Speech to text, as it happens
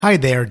Hi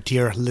there,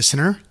 dear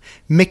listener.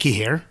 Mickey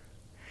here.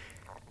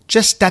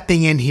 Just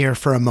stepping in here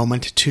for a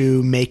moment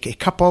to make a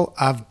couple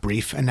of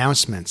brief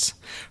announcements.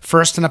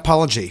 First, an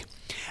apology.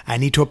 I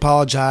need to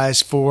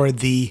apologize for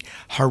the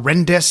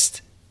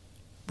horrendous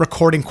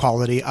recording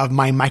quality of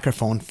my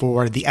microphone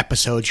for the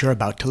episodes you're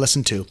about to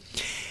listen to.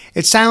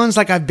 It sounds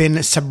like I've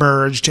been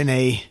submerged in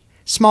a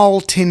small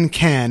tin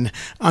can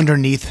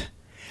underneath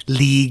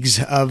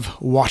leagues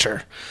of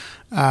water.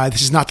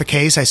 This is not the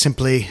case. I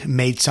simply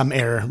made some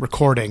error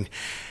recording.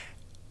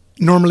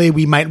 Normally,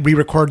 we might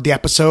re-record the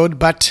episode,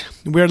 but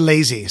we're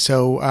lazy.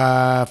 So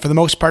for the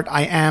most part,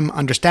 I am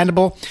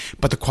understandable,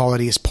 but the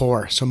quality is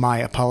poor. So my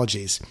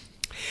apologies.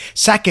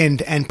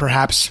 Second, and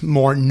perhaps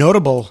more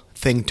notable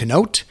thing to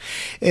note,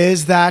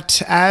 is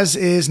that as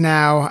is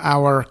now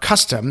our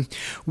custom,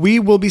 we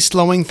will be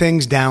slowing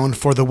things down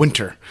for the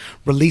winter,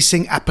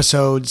 releasing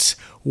episodes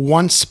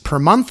once per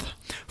month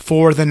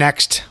for the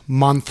next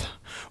month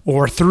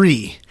or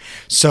three.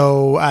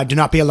 So do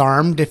not be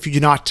alarmed if you do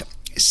not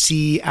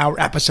see our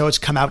episodes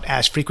come out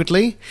as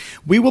frequently.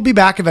 We will be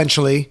back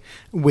eventually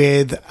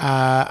with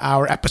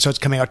our episodes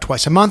coming out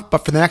twice a month,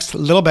 but for the next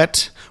little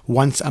bit,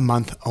 once a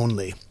month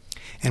only.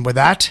 And with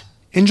that,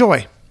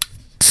 enjoy.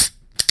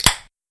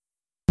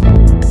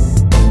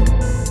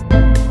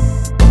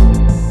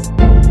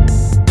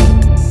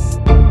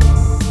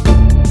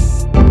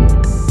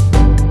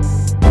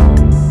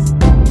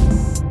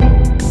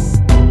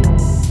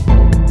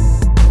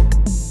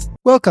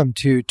 Welcome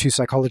to Two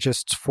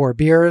Psychologists, Four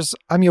Beers.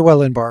 I'm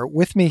Yoel Inbar.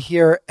 With me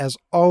here, as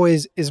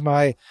always, is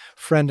my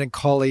friend and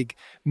colleague,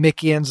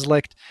 Mickey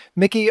Enslicht.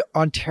 Mickey,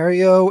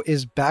 Ontario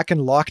is back in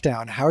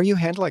lockdown. How are you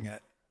handling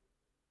it?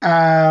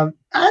 I'm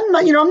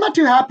not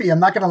too happy. I'm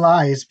not going to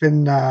lie. It's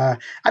been, I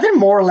think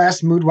more or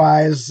less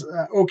mood-wise,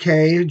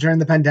 okay during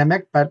the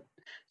pandemic, but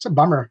it's a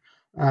bummer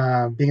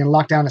being in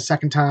lockdown a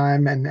second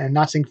time and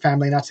not seeing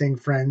family, not seeing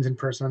friends in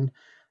person.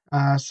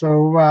 I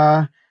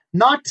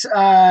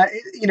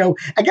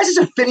guess it's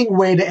a fitting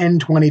way to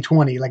end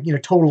 2020,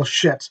 total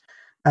shit.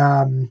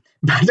 But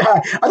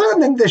other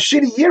than the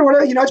shitty year,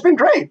 it's been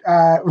great.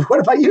 What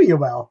about you,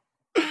 Yoel?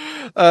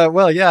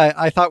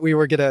 I thought we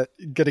were gonna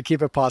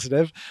keep it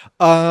positive.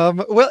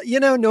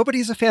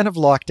 Nobody's a fan of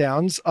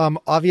lockdowns.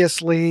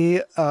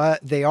 Obviously,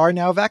 they are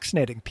now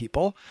vaccinating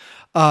people.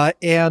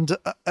 And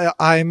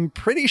I'm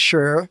pretty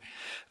sure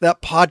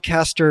that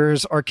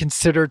podcasters are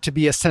considered to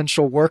be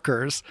essential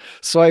workers.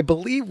 So I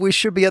believe we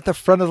should be at the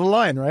front of the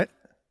line, right?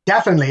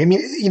 Definitely. I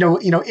mean,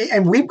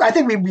 I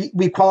think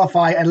we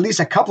qualify at least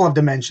a couple of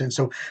dimensions.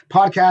 So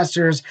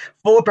podcasters,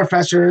 full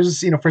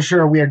professors, for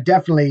sure, we are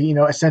definitely,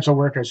 essential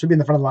workers. Should be in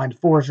the front of the line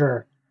for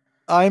sure.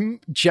 I'm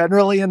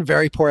generally in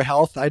very poor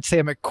health. I'd say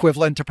I'm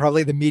equivalent to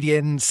probably the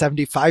median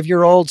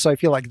 75-year-old. So I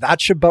feel like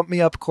that should bump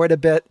me up quite a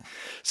bit.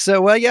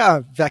 So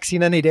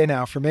vaccine any day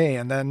now for me.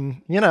 And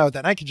then,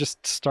 then I could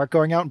just start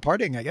going out and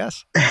partying, I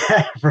guess.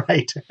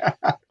 Right.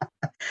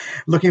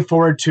 Looking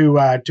forward to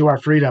our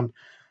freedom.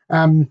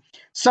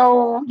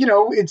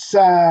 It's,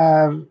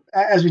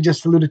 as we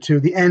just alluded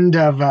to, the end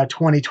of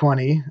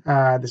 2020,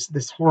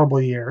 this horrible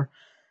year.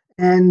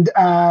 And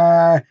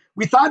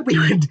we thought we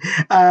would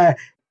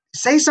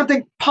say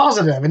something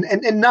positive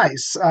and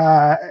nice,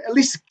 at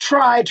least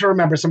try to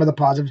remember some of the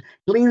positives,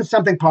 glean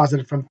something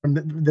positive from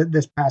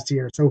this past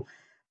year. So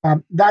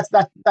that's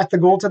the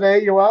goal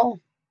today, Yoel?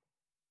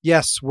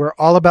 Yes, we're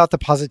all about the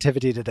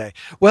positivity today.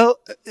 Well,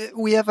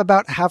 we have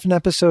about half an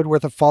episode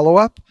worth of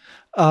follow-up.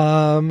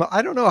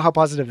 I don't know how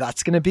positive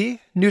that's going to be.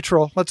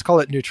 Neutral. Let's call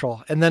it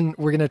neutral. And then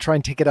we're going to try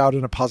and take it out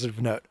on a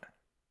positive note.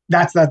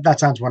 That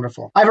sounds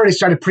wonderful. I've already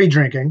started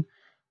pre-drinking.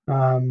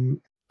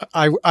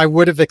 I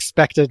would have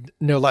expected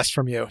no less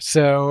from you.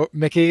 So,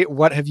 Mickey,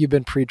 what have you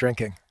been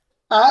pre-drinking?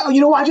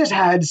 I just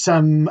had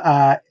some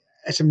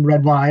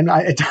red wine.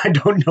 I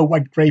don't know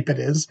what grape it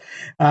is.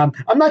 I'm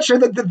not sure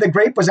that the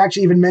grape was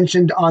actually even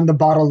mentioned on the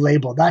bottle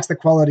label. That's the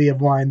quality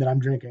of wine that I'm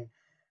drinking.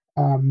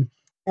 And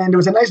it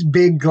was a nice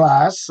big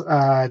glass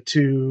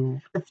to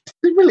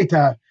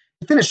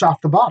finish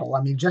off the bottle.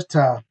 I mean, just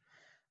to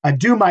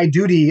do my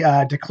duty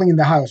to clean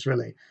the house,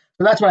 really.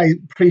 So that's what I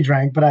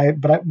pre-drank. But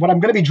what I'm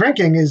going to be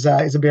drinking is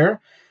a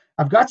beer.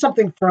 I've got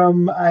something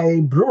from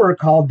a brewer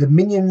called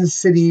Dominion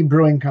City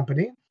Brewing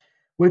Company,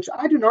 which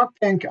I do not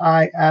think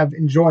I have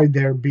enjoyed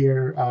their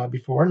beer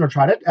before, nor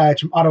tried it.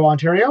 It's from Ottawa,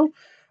 Ontario.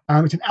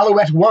 It's an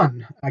Alouette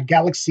One, a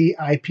Galaxy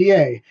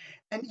IPA.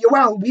 And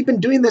Yoel, we've been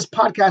doing this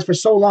podcast for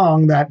so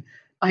long that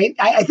I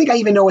think I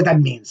even know what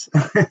that means.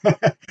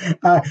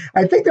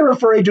 I think they're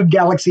referring to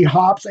Galaxy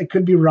hops. I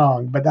could be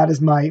wrong, but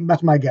that's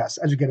my guess.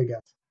 Educated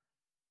guess.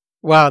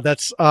 Wow,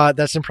 that's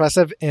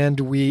impressive, and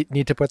we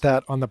need to put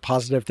that on the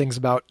positive things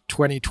about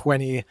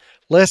 2020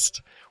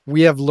 list.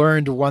 We have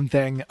learned one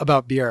thing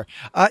about beer.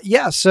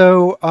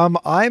 So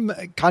I'm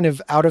kind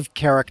of out of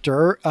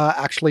character,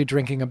 actually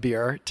drinking a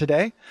beer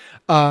today.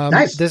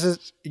 Nice.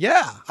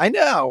 I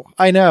know.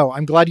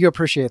 I'm glad you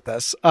appreciate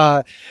this.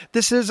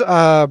 This is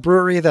a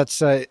brewery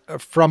that's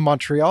from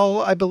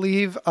Montreal, I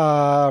believe.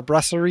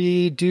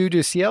 Brasserie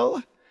du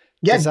Ciel.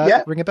 Does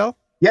that ring a bell?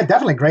 Yeah,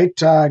 definitely. Great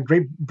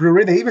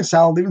brewery. They even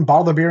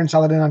bottle the beer and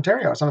sell it in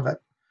Ontario, some of it.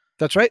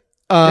 That's right.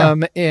 Yeah.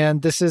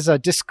 And this is a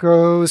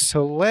Disco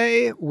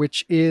Soleil,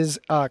 which is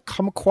a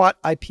kumquat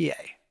IPA.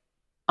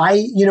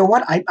 You know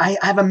what? I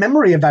have a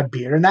memory of that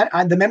beer, and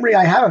the memory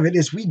I have of it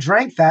is we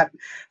drank that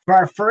for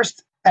our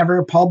first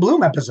ever Paul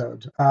Bloom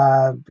episode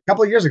a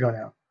couple of years ago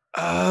now.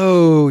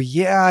 Oh,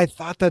 yeah. I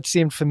thought that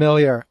seemed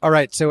familiar. All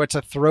right. So it's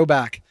a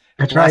throwback,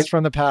 a That's right. blast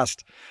from the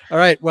past. All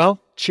right. Well,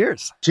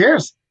 cheers.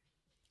 Cheers.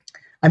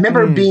 I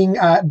remember being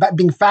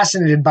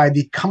fascinated by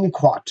the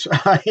kumquat.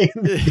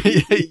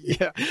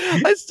 Yeah.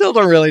 I still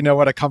don't really know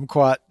what a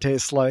kumquat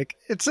tastes like.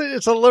 It's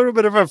a little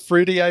bit of a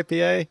fruity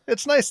IPA.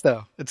 It's nice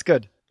though. It's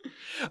good.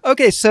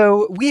 Okay,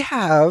 so we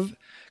have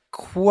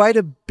quite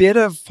a bit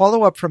of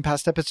follow-up from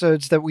past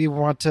episodes that we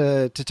want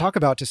to talk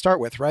about to start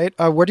with, right?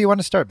 Where do you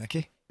want to start,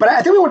 Mickey? But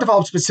I think we want to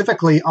follow up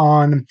specifically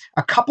on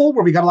a couple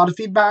where we got a lot of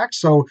feedback.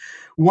 So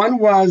one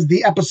was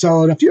the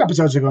episode a few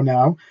episodes ago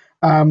now,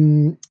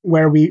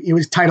 where it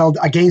was titled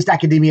 "Against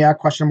Academia?" ?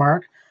 We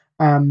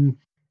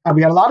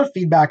got a lot of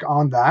feedback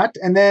on that,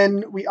 and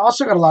then we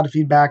also got a lot of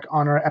feedback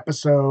on our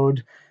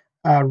episode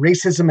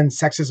 "Racism and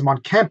Sexism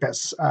on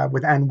Campus"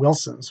 with Ann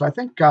Wilson. So I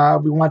think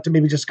we want to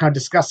maybe just kind of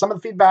discuss some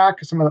of the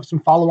feedback, some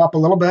follow up a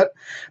little bit.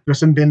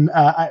 There's been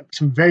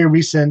some very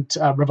recent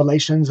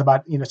revelations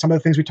about some of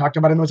the things we talked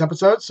about in those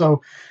episodes.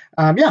 So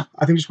I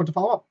think we just want to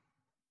follow up.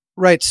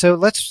 Right. So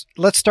let's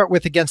start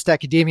with Against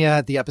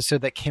Academia, the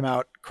episode that came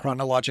out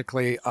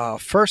chronologically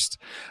first.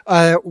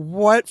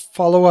 What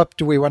follow up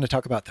do we want to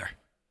talk about there?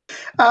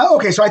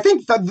 Okay, so I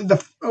think so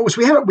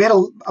we had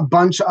a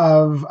bunch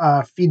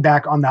of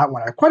feedback on that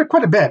one,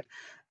 quite a bit.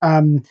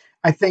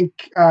 I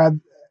think I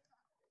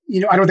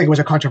don't think it was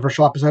a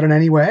controversial episode in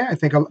any way. I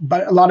think,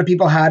 but a lot of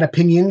people had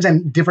opinions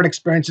and different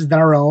experiences than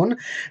our own.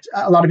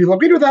 A lot of people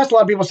agreed with us. A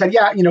lot of people said,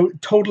 "Yeah,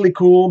 totally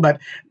cool," but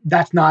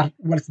that's not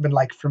what it's been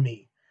like for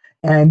me.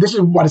 And this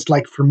is what it's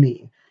like for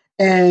me.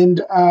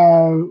 And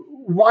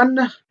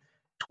one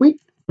tweet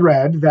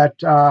thread that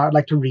I'd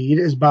like to read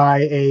is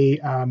by a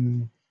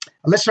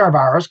listener of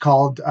ours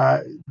called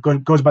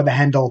goes by the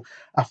handle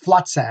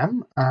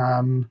Flotsam.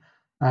 I'm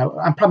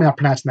probably not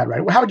pronouncing that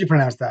right. How would you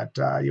pronounce that,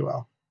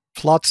 UL?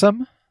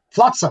 Flotsam.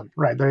 Flotsam.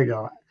 Right, there you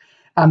go.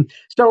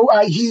 So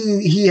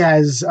he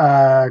has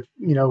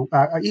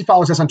he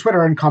follows us on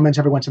Twitter and comments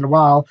every once in a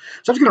while.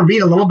 So I'm just going to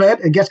read a little bit.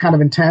 It gets kind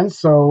of intense.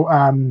 So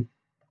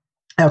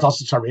I'll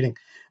also start reading.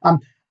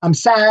 I'm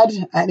sad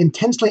and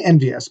intensely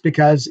envious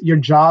because your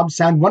jobs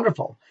sound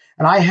wonderful.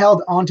 And I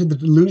held on to the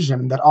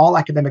delusion that all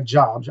academic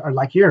jobs are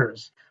like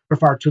yours for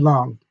far too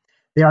long.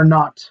 They are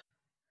not.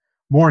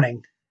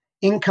 Warning.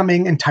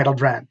 Incoming entitled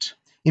rant.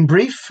 In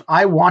brief,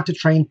 I want to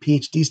train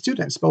PhD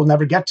students, but will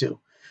never get to.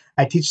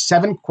 I teach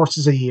 7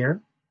 courses a year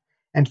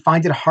and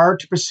find it hard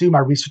to pursue my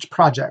research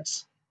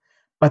projects.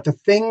 But the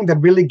thing that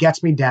really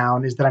gets me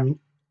down is that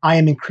I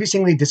am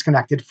increasingly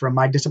disconnected from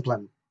my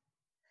discipline.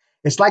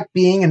 It's like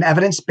being an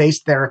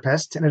evidence-based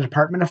therapist in a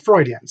department of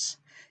Freudians.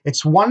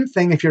 It's one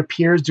thing if your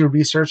peers do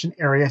research in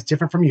areas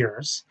different from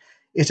yours.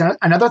 It's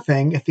another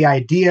thing if the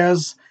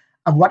ideas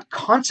of what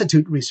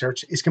constitute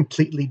research is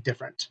completely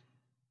different.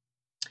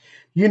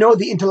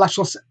 The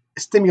intellectual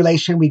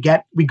stimulation we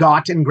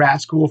got in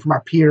grad school from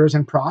our peers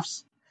and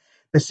profs,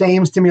 the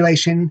same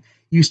stimulation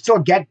you still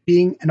get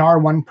being an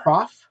R1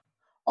 prof,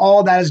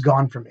 all that is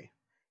gone for me.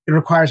 It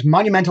requires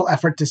monumental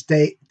effort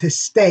to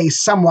stay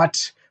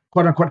somewhat,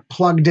 quote unquote,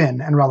 plugged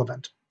in and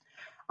relevant.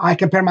 I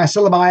compare my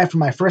syllabi from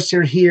my first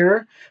year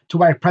here to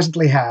what I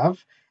presently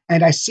have,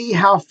 and I see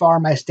how far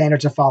my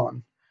standards have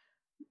fallen.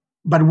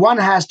 But one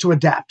has to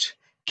adapt,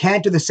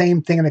 can't do the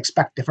same thing and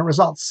expect different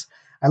results.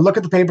 I look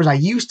at the papers I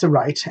used to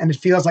write, and it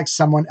feels like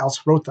someone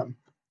else wrote them.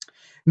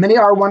 Many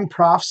R1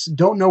 profs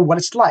don't know what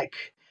it's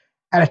like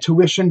at a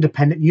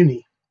tuition-dependent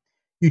uni.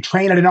 You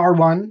train at an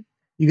R1,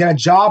 you get a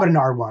job at an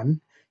R1,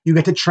 you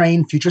get to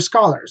train future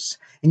scholars,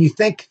 and you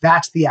think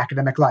that's the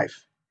academic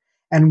life.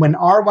 And when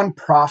R1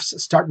 profs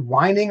start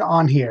whining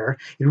on here,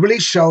 it really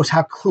shows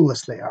how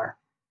clueless they are.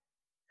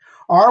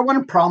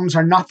 R1 problems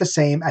are not the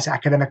same as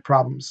academic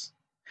problems.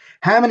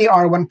 How many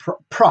R1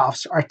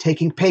 profs are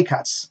taking pay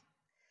cuts,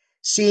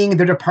 seeing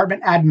their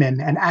department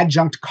admin and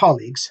adjunct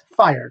colleagues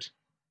fired,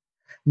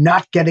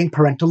 not getting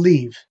parental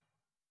leave?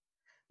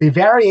 The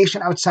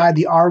variation outside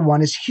the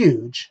R1 is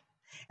huge,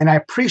 and I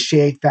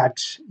appreciate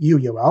that you,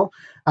 UL,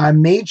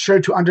 made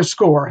sure to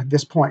underscore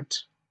this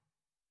point.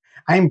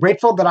 I am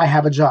grateful that I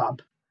have a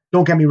job.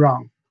 Don't get me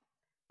wrong,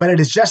 but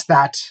it is just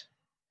that,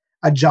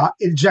 a job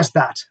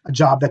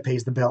that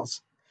pays the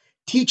bills.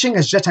 Teaching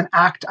is just an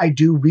act I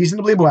do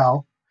reasonably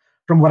well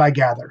from what I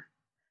gather.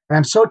 And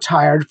I'm so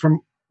tired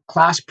from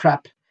class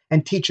prep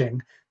and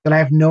teaching that I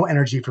have no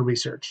energy for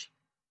research.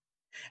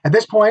 At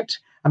this point,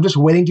 I'm just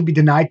waiting to be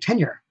denied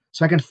tenure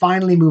so I can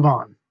finally move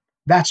on.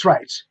 That's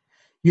right.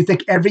 You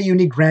think every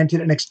uni granted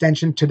an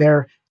extension to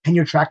their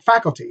tenure track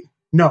faculty?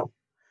 No.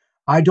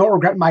 I don't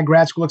regret my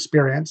grad school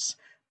experience,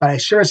 but I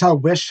sure as hell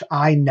wish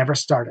I never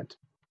started.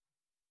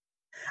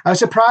 I was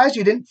surprised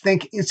you didn't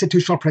think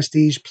institutional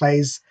prestige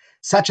plays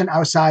such an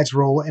outsized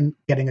role in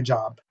getting a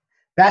job.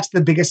 That's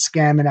the biggest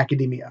scam in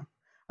academia.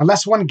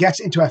 Unless one gets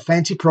into a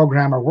fancy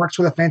program or works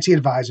with a fancy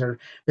advisor,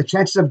 the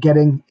chances of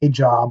getting a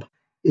job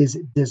is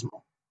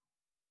dismal.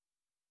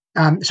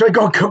 So it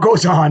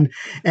goes on,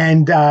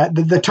 and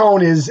the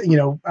tone is,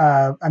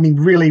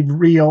 really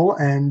real,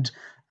 and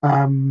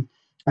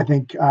I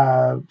think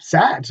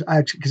sad,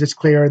 because it's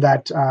clear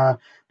that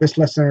this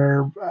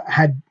listener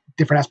had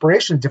different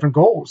aspirations, different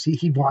goals.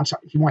 He wants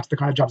the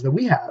kind of jobs that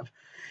we have,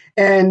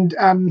 and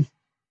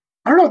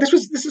I don't know. This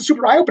is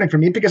super eye-opening for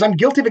me, because I'm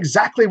guilty of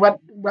exactly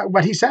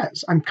what he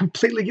says. I'm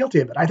completely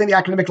guilty of it. I think the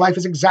academic life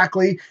is I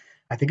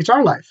think it's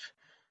our life,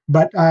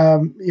 but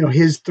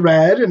his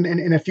thread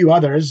and a few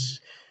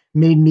others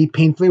made me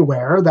painfully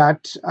aware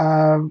that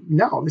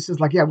no, this is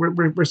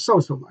we're so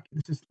lucky.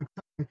 This is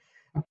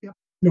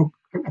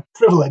a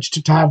privilege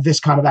to have this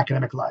kind of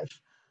academic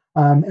life,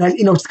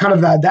 it's kind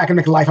of the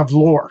academic life of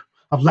lore,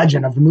 of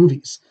legend, of the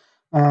movies,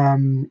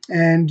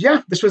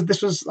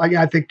 this was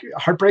I think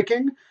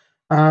heartbreaking,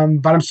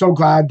 but I'm so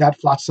glad that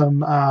Flotsam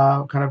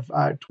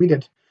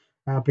tweeted,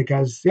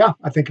 because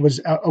I think it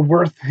was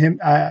worth him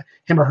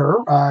or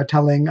her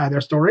telling their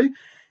story,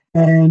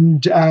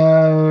 and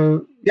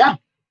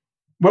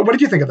What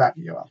did you think of that,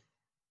 Yoel?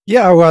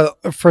 Yeah, well,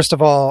 first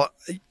of all,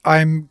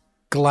 I'm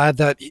glad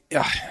that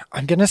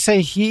I'm going to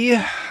say he,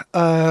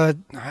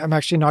 I'm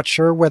actually not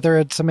sure whether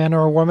it's a man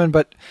or a woman,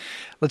 but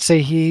let's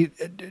say he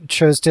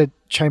chose to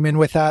chime in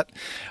with that.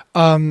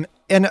 And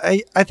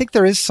I think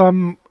there is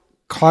some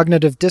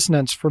cognitive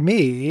dissonance for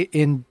me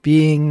in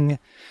being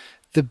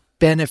the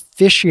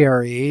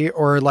beneficiary,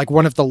 or like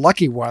one of the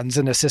lucky ones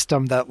in a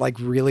system that like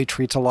really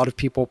treats a lot of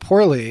people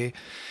poorly.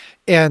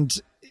 And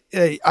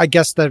I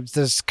guess that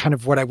this is kind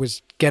of what I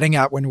was getting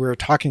at when we were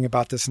talking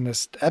about this in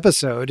this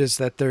episode, is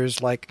that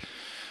there's like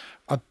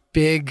a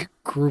big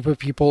group of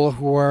people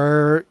who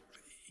are,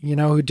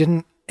 who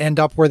didn't end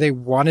up where they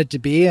wanted to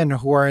be, and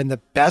who are in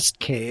the best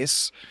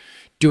case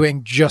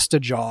doing just a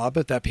job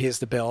that pays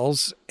the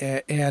bills,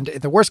 and in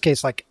the worst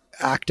case, like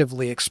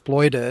actively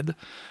exploited.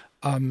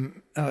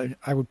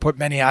 I would put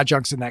many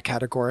adjuncts in that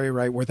category,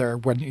 right?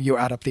 When you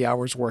add up the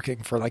hours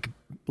working for like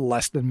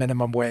less than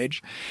minimum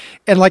wage,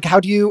 and like, how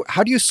do you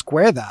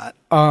square that?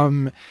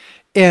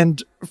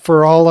 And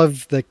for all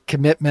of the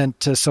commitment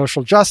to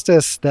social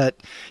justice that,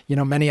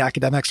 many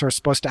academics are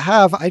supposed to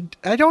have, I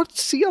don't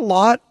see a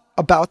lot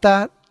about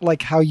that,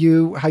 like how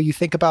you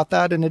think about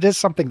that. And it is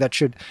something that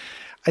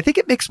I think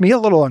it makes me a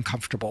little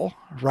uncomfortable,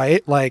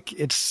 right? Like,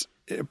 it's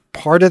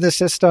part of the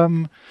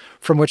system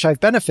from which I've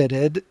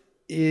benefited.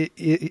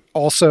 It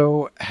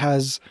also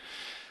has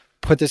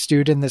put this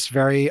dude in this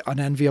very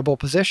unenviable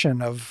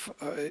position of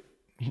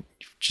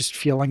just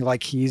feeling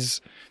like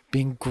he's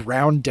being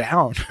ground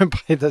down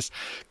by this,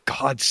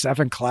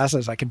 7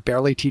 classes. I can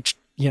barely teach,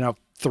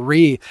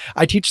 3.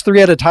 I teach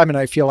 3 at a time and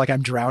I feel like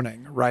I'm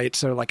drowning, right?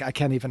 So like, I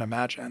can't even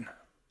imagine.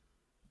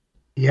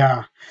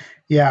 Yeah.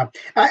 Yeah.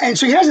 And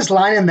so he has this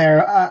line in there,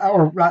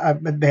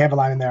 they have a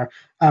line in there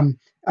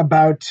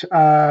about,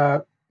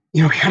 kind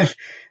of,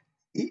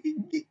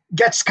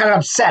 gets kind of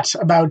upset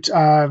about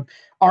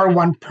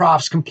R1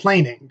 profs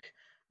complaining.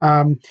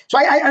 So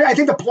I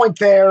think the point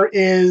there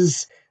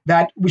is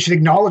that we should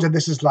acknowledge that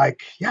this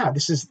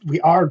is we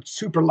are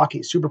super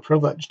lucky, super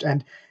privileged,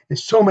 and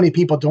so many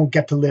people don't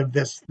get to live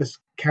this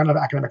kind of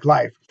academic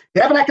life.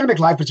 They have an academic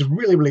life which is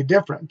really, really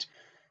different.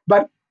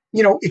 But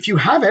if you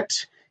have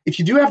it, if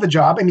you do have the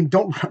job,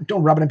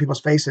 don't rub it in people's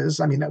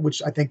faces.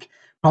 Which I think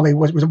probably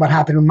was what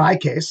happened in my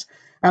case.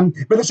 But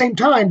at the same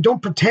time,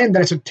 don't pretend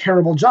that it's a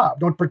terrible job.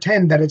 Don't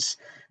pretend that it's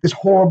this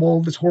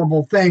horrible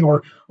thing,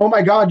 or, oh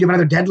my God, you have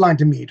another deadline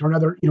to meet, or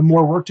another,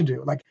 more work to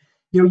do. Like,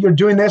 you're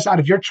doing this out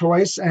of your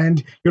choice,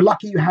 and you're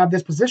lucky you have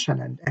this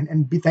position,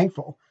 and be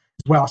thankful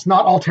as well. It's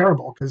not all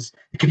terrible, because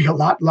it could be a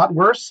lot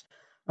worse.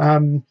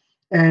 And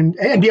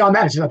beyond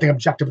that, it's just, I think,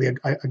 objectively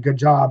a good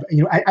job,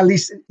 at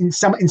least in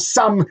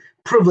some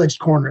privileged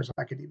corners of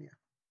academia.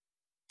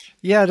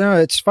 Yeah, no,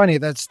 it's funny.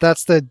 That's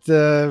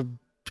the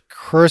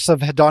curse of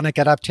hedonic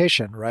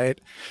adaptation, right?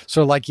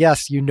 So like,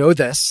 yes,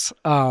 this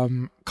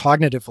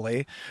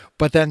cognitively,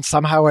 but then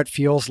somehow it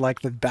feels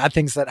like the bad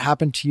things that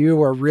happen to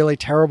you are really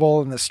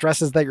terrible, and the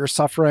stresses that you're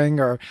suffering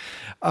are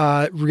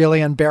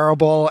really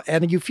unbearable,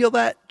 and you feel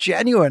that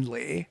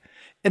genuinely.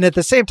 And at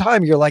the same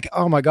time, you're like,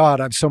 oh my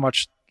God, I'm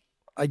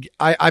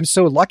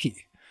so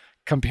lucky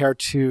compared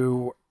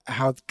to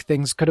how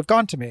things could have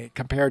gone to me,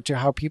 compared to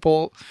how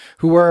people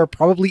who were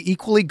probably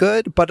equally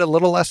good but a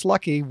little less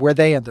lucky, where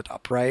they ended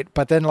up, right?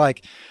 But then,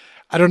 like,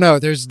 I don't know,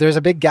 there's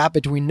a big gap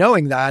between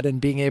knowing that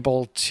and being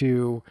able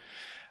to,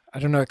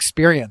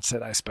 experience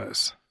it, I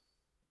suppose.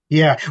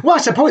 Yeah. Well, I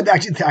suppose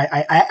actually,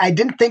 I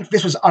didn't think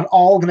this was at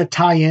all going to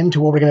tie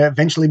into what we're going to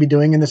eventually be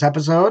doing in this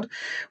episode,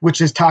 which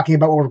is talking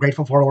about what we're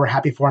grateful for, what we're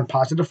happy for, and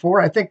positive for.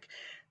 I think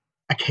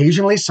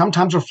occasionally,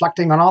 sometimes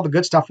reflecting on all the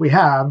good stuff we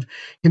have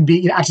can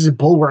be, acts as a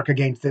bulwark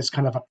against this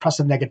kind of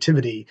oppressive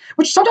negativity,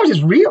 which sometimes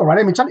is real,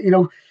 right?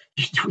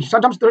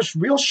 Sometimes there's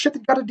real shit that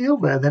you got to deal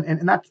with,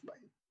 and that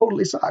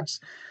totally sucks.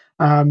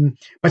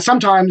 But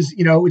sometimes,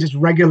 it's just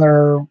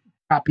regular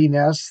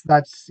happiness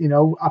that's,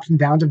 ups and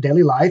downs of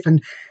daily life.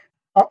 And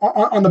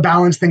on the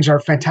balance, things are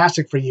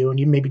fantastic for you, and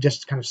you maybe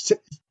just kind of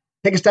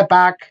take a step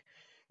back,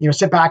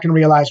 sit back and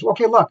realize,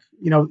 okay, look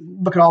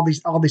at all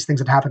these things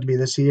that happened to me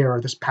this year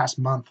or this past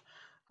month.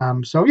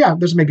 So yeah,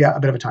 there's maybe a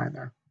bit of a time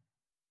there.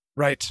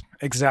 Right,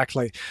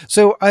 exactly.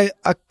 So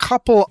a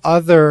couple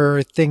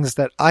other things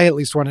that I at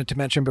least wanted to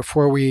mention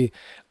before we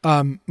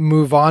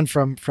move on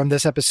from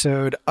this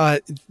episode.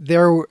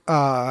 There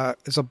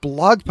is a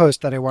blog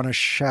post that I want to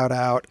shout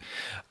out,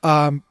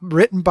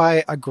 written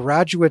by a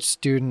graduate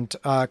student,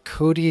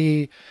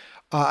 Cody.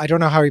 I don't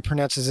know how he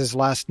pronounces his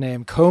last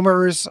name.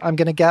 Comers, I'm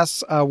going to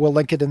guess. We'll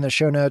link it in the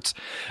show notes.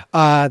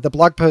 The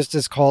blog post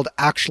is called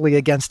Actually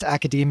Against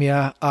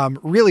Academia.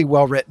 Really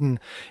well written.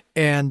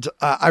 And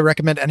I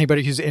recommend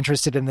anybody who's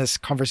interested in this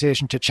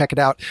conversation to check it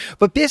out.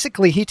 But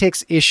basically, he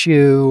takes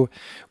issue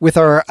with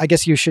our, I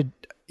guess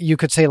you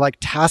could say, like,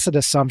 tacit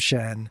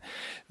assumption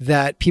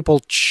that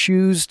people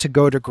choose to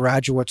go to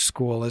graduate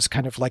school as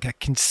kind of like a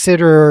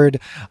considered,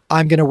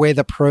 I'm going to weigh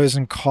the pros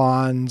and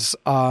cons,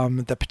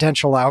 the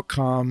potential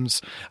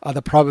outcomes,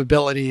 the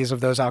probabilities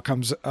of those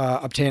outcomes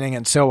obtaining,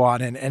 and so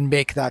on, and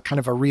make that kind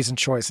of a reasoned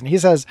choice. And he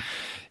says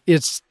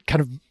it's kind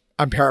of,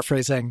 I'm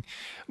paraphrasing,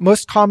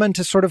 most common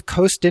to sort of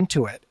coast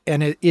into it.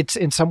 And it's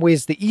in some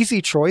ways the easy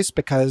choice,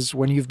 because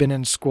when you've been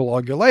in school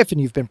all your life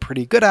and you've been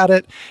pretty good at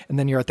it, and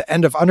then you're at the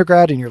end of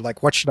undergrad and you're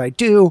like, what should I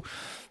do?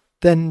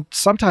 Then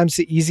sometimes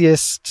the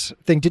easiest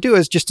thing to do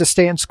is just to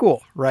stay in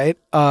school, right?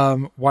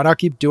 Why not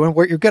keep doing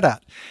what you're good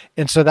at?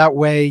 And so that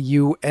way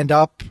you end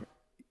up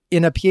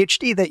in a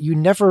PhD that you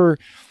never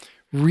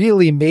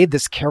really made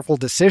this careful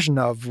decision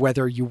of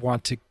whether you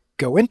want to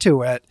go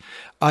into it.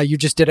 You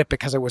just did it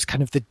because it was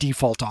kind of the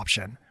default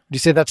option. Do you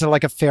say that's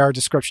like a fair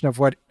description of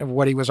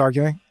what he was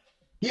arguing?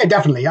 Yeah,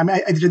 definitely. I mean,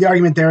 the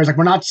argument there is like,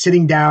 we're not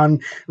sitting down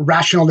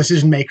rational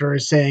decision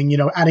makers saying,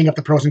 adding up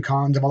the pros and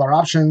cons of all our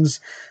options.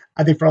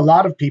 I think for a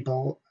lot of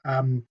people,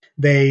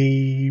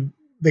 they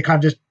kind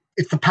of just,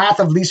 it's the path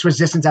of least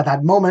resistance at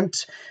that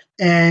moment,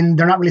 and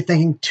they're not really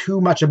thinking too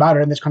much about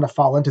it, and they just kind of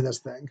fall into this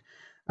thing.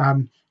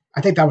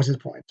 I think that was his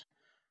point.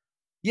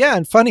 Yeah,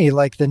 and funny,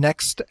 like the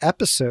next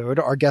episode,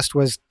 our guest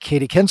was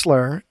Katie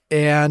Kinsler,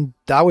 and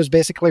that was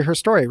basically her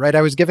story, right?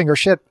 I was giving her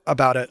shit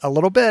about it a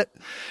little bit,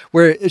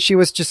 where she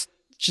was just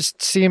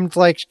seemed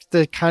like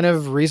the kind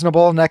of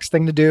reasonable next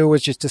thing to do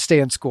was just to stay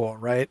in school,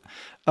 right?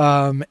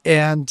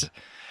 And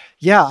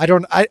yeah, I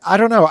don't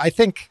know. I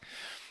think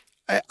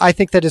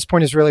that his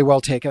point is really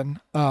well taken.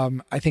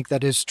 I think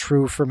that is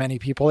true for many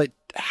people. It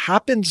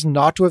happens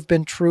not to have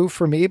been true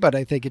for me, but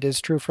I think it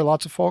is true for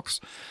lots of folks.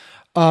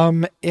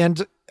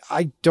 And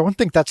I don't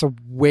think that's a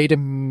way to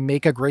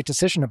make a great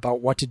decision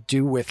about what to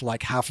do with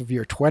like half of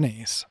your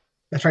 20s.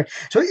 That's right.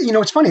 So,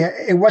 it's funny.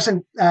 It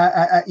wasn't,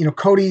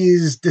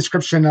 Cody's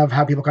description of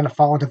how people kind of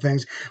fall into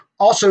things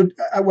also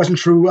wasn't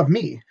true of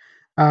me.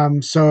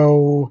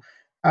 So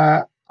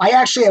I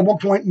actually at one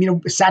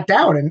point, sat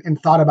down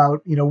and thought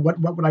about,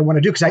 what would I want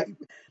to do? Because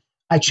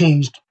I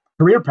changed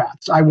career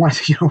paths. I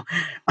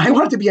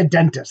wanted to be a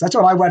dentist. That's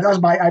what I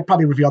wanted. I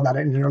probably revealed that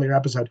in an earlier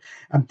episode.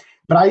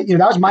 But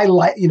that was my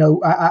life.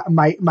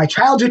 My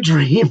childhood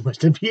dream was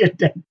to be a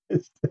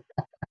dentist.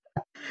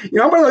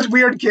 I'm one of those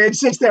weird kids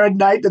sits there at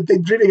night that they're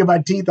dreaming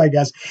about teeth, I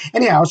guess.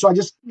 Anyhow, so I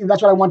just,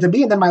 that's what I want to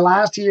be. And then my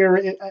last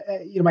year,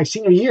 my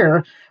senior year,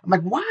 I'm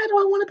like, why do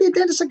I want to be a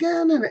dentist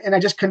again? And I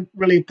just couldn't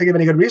really think of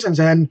any good reasons.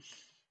 And then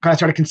kind of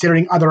started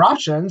considering other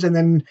options. And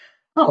then,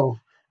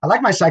 I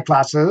like my psych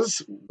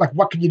classes. Like,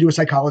 what could you do with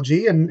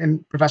psychology?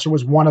 And professor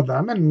was one of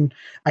them. And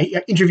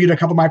I interviewed a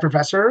couple of my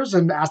professors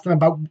and asked them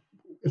about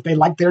if they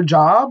liked their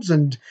jobs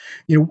and,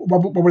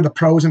 what were the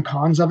pros and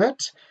cons of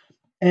it.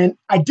 And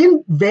I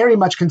didn't very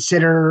much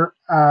consider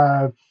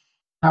how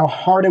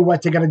hard it was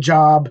to get a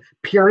job,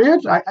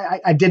 period.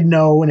 I did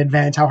know in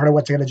advance how hard it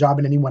was to get a job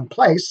in any one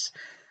place.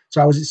 So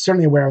I was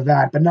certainly aware of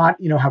that, but not,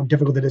 how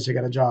difficult it is to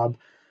get a job.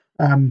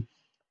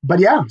 But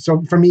yeah,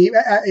 so for me,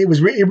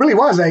 it really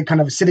was a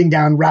kind of sitting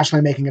down,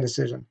 rationally making a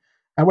decision.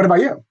 What about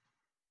you?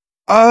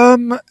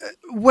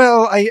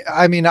 Well,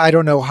 I mean, I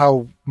don't know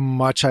how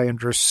much I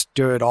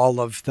understood all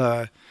of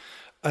the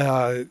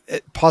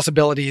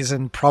possibilities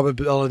and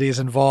probabilities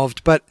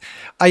involved, but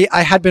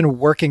I had been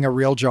working a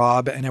real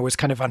job and I was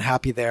kind of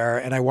unhappy there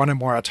and I wanted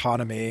more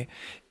autonomy.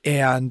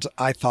 And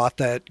I thought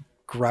that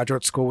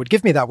graduate school would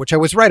give me that, which I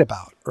was right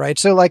about. Right.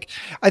 So like,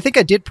 I think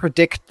I did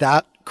predict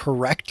that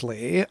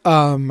correctly.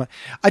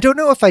 I don't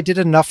know if I did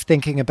enough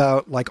thinking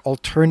about like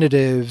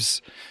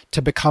alternatives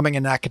to becoming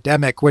an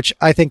academic, which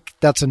I think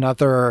that's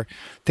another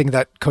thing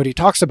that Cody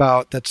talks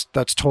about.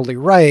 That's totally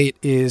right.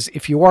 Is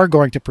if you are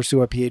going to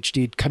pursue a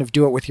PhD, kind of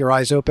do it with your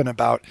eyes open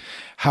about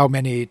how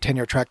many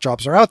tenure track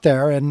jobs are out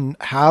there and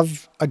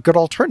have a good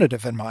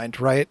alternative in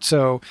mind. Right.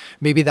 So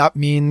maybe that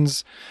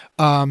means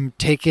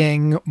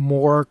taking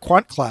more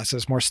quant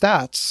classes, more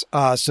stats,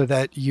 so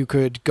that you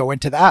could go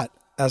into that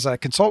as a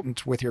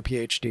consultant with your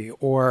PhD,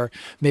 or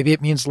maybe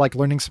it means like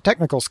learning some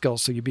technical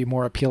skills so you'd be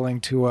more appealing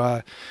to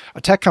a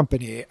tech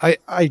company.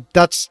 I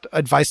that's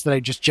advice that I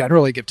just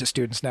generally give to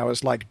students now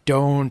is like,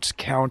 don't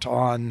count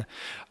on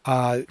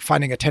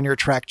finding a tenure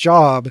track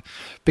job,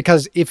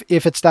 because if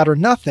it's that or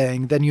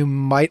nothing, then you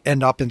might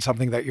end up in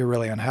something that you're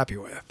really unhappy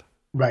with.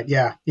 Right.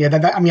 Yeah. Yeah.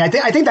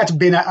 I think that's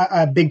been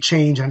a big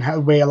change in the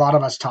way a lot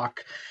of us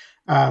talk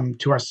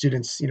to our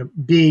students,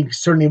 being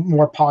certainly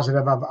more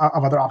positive of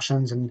other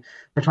options, and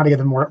we're trying to give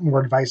them more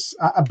advice,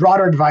 a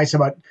broader advice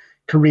about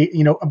career,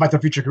 about their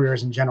future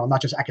careers in general,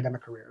 not just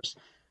academic careers.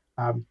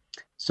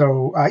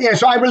 So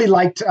I really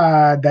liked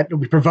that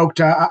we provoked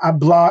a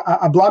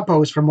blog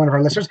post from one of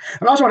our listeners.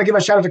 And I also want to give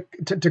a shout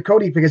out to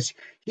Cody, because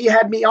he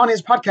had me on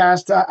his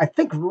podcast, I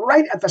think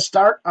right at the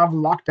start of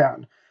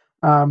lockdown.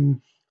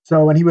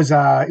 And he was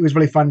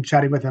really fun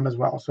chatting with him as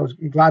well. So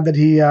I'm glad that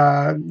he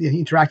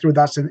interacted with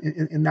us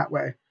in that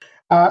way.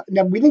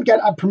 Now we didn't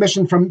get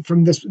permission from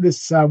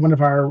this one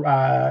of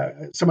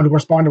our someone who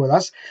responded with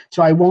us,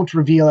 so I won't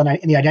reveal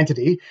any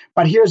identity.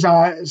 But here's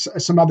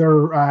some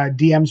other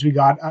DMs we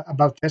got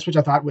about this, which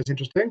I thought was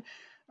interesting.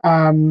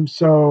 I'll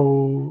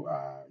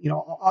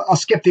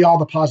skip all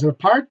the positive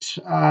part.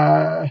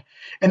 And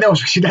then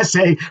she does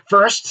say,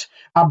 first,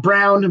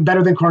 Brown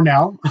better than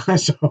Cornell.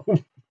 So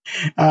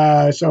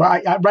I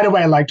right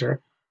away I liked her.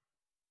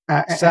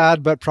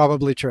 Sad, but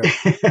probably true.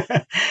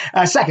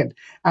 Second,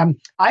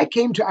 I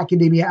came to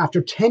academia after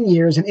 10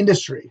 years in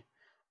industry.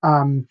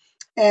 And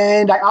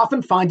I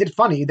often find it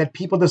funny that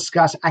people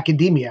discuss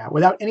academia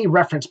without any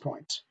reference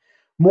point.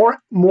 More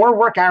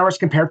work hours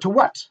compared to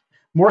what?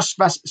 More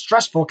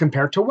stressful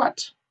compared to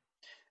what?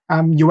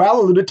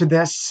 Yoel alluded to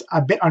this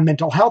a bit on the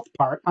mental health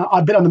part,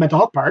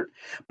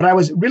 but I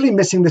was really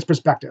missing this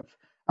perspective.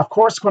 Of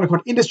course, quote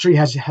unquote, industry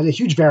has a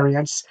huge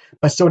variance,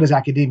 but so does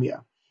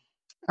academia.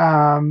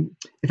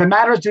 If it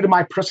matters due to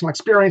my personal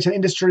experience in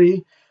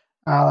industry,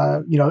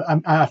 I'm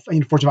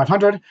in Fortune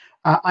 500.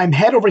 I'm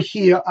head over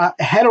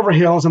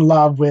heels in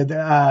love with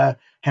my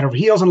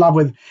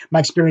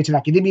experience in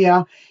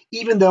academia,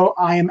 even though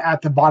I am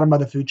at the bottom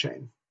of the food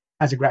chain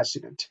as a grad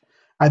student.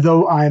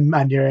 Though I'm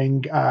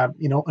nearing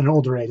an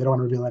older age, I don't want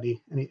to reveal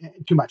any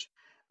too much,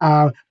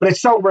 but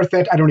it's so worth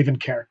it. I don't even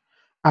care.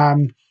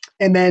 And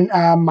then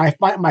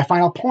my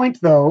final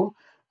point, though.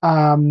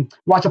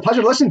 While it's a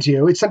pleasure to listen to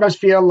you, it sometimes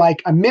feels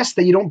like a miss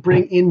that you don't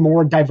bring in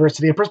more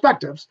diversity of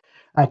perspectives.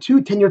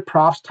 Two tenured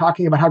profs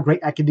talking about how great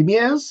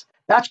academia is,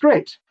 that's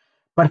great.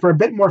 But for a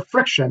bit more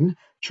friction,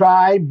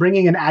 try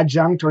bringing an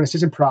adjunct or an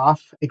assistant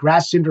prof, a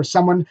grad student, or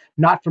someone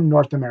not from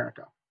North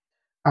America.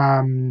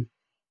 And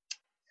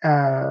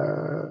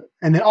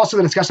then also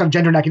the discussion of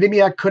gender in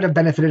academia could have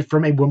benefited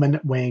from a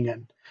woman weighing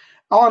in.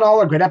 All in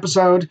all, a great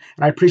episode,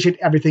 and I appreciate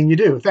everything you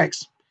do.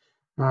 Thanks.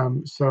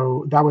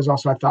 So that was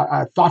also, I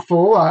thought,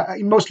 thoughtful,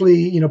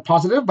 mostly,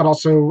 positive, but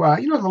also, a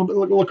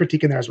little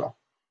critique in there as well.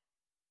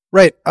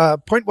 Right.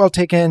 Point well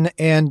taken.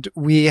 And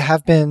we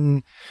have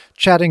been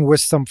chatting with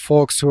some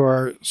folks who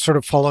are sort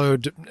of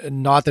followed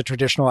not the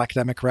traditional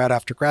academic route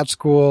after grad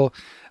school,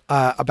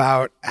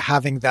 about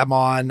having them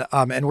on.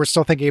 And we're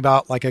still thinking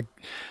about like a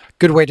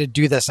good way to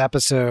do this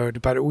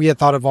episode, but we had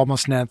thought of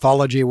almost an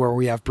anthology where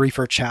we have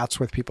briefer chats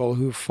with people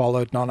who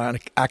followed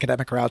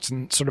non-academic routes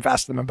and sort of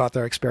ask them about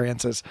their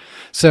experiences.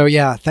 So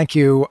yeah, thank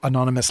you,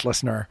 anonymous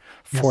listener,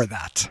 for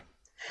that.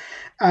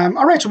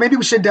 All right, so maybe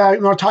we should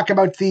talk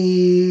about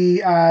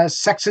the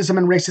sexism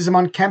and racism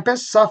on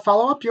campus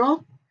follow-up,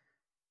 Yoel?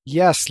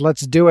 Yes,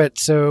 let's do it.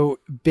 So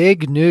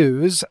big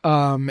news.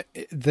 One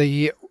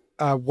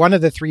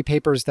of the three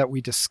papers that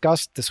we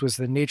discussed, this was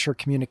the Nature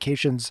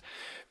Communications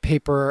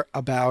paper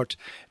about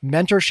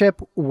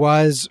mentorship,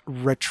 was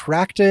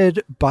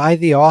retracted by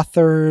the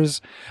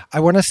authors. I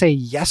want to say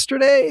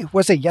yesterday.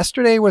 Was it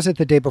yesterday? Was it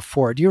the day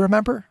before? Do you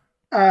remember?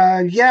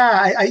 A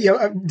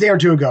day or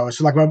two ago.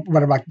 So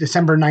like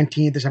December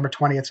 19th, December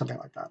 20th, something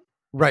like that.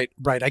 Right.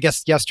 I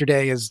guess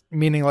yesterday is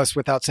meaningless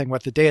without saying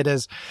what the day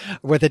is.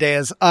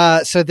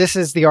 So this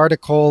is the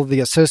article, The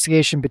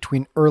Association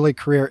Between Early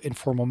Career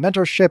Informal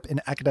Mentorship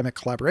in Academic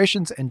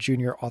Collaborations and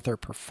Junior Author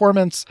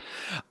Performance.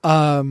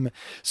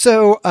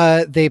 So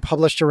they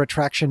published a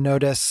retraction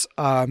notice.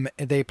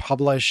 They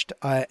published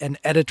an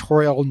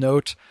editorial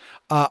note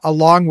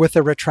along with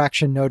a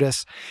retraction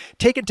notice.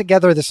 Taken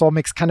together, this all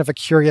makes kind of a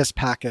curious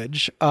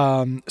package.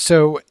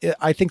 So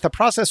I think the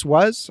process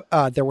was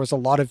there was a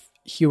lot of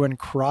hue and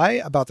cry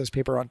about this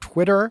paper on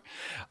Twitter.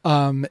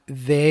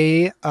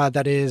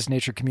 That is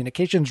Nature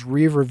Communications,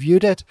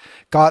 re-reviewed it,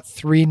 got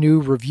 3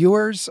 new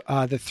reviewers.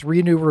 The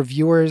 3 new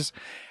reviewers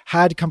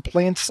had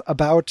complaints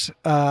about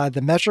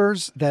the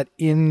measures that,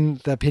 in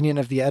the opinion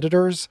of the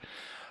editors,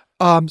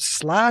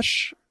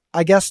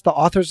 I guess the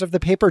authors of the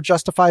paper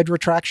justified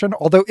retraction.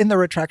 Although in the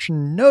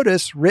retraction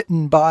notice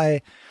written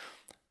by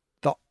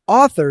the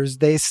authors,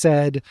 they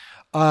said,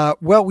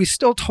 well, we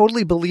still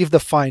totally believe the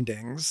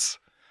findings.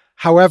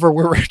 However,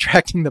 we're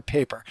retracting the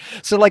paper.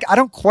 So like, I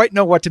don't quite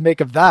know what to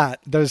make of that.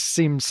 Those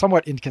seem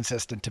somewhat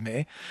inconsistent to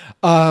me.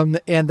 And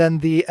then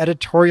the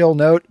editorial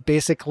note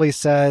basically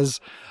says,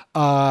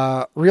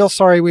 real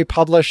sorry we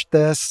published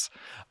this.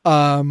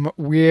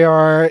 We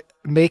are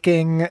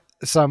making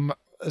some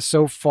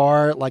so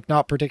far like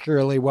not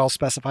particularly well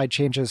specified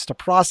changes to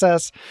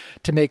process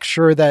to make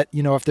sure that,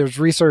 if there's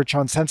research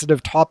on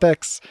sensitive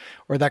topics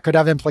or that could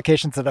have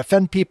implications that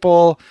offend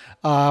people,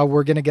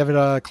 we're going to give it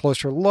a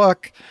closer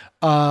look.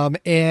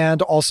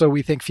 And also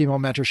we think female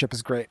mentorship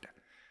is great.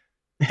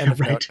 End of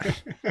note.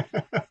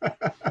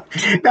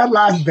 That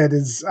last bit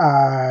is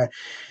I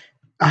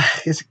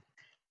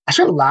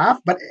shouldn't laugh,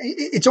 but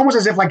it's almost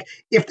as if like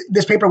if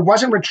this paper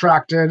wasn't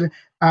retracted,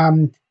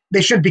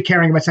 they should be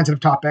caring about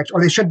sensitive topics,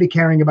 or they should be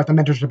caring about the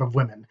mentorship of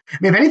women. I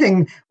mean, if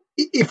anything,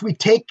 if we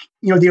take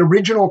the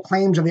original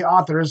claims of the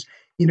authors,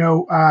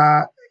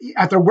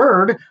 at their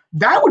word,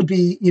 that would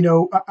be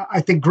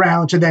I think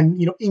ground to then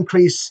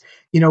increase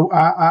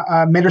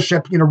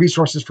mentorship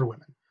resources for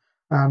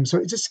women. So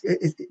it's just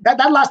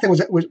that last thing was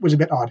a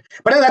bit odd,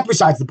 but that's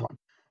besides the point.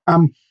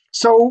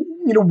 So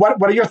what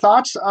are your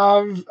thoughts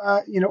of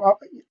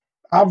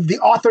the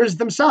authors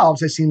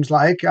themselves? It seems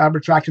like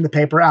retracting the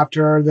paper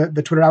after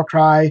the Twitter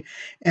outcry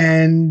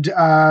and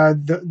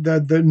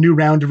the new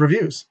round of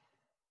reviews.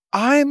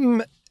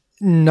 I'm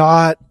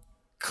not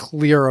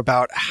clear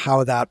about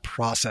how that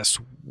process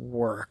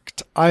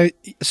worked.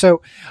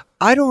 So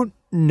I don't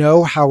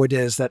know how it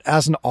is that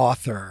as an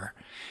author,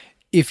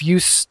 if you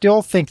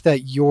still think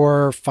that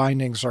your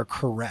findings are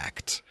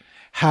correct,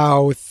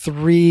 how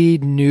 3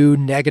 new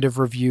negative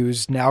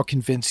reviews now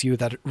convince you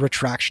that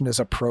retraction is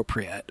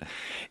appropriate.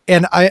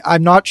 And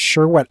I'm not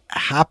sure what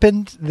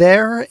happened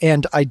there,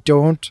 and I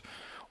don't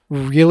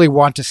really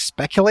want to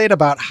speculate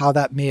about how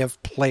that may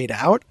have played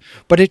out,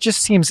 but it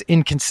just seems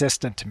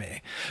inconsistent to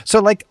me. So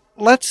like,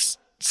 let's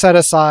set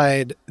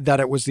aside that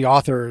it was the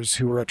authors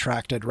who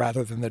retracted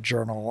rather than the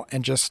journal,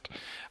 and just,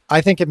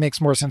 I think it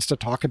makes more sense to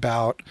talk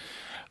about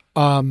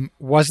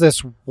was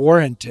this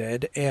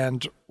warranted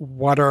and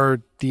what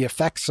are the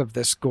effects of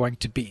this going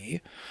to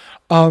be?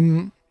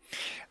 To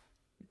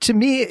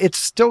me, it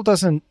still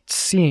doesn't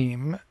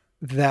seem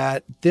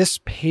that this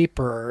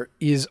paper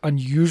is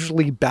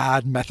unusually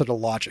bad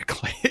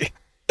methodologically.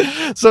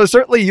 So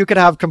certainly you could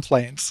have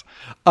complaints,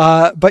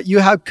 but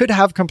you could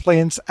have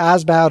complaints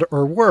as bad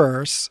or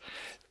worse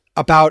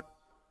about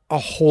a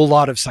whole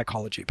lot of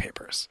psychology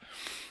papers.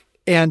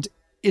 And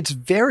it's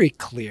very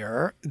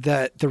clear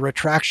that the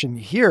retraction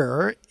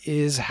here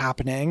is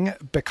happening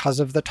because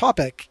of the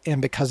topic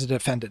and because it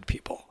offended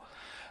people.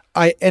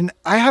 I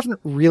haven't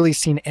really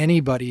seen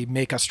anybody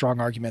make a strong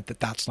argument that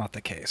that's not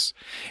the case.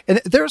 And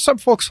there are some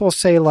folks who will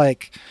say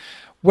like,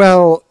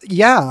 well,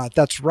 yeah,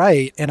 that's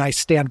right. And I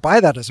stand by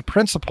that as a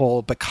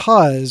principle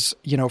because,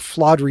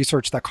 flawed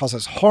research that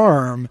causes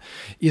harm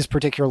is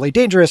particularly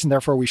dangerous and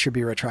therefore we should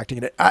be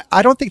retracting it.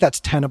 I don't think that's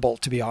tenable,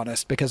 to be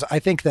honest, because I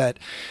think that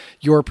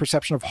your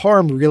perception of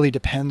harm really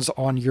depends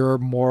on your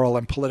moral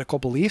and political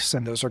beliefs,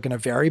 and those are going to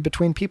vary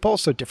between people.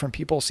 So different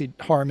people see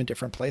harm in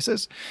different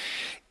places.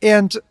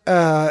 And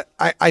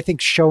I think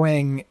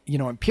showing,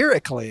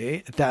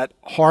 empirically that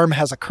harm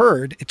has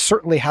occurred, it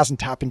certainly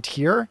hasn't happened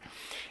here.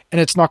 And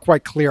it's not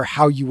quite clear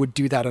how you would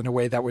do that in a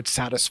way that would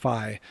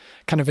satisfy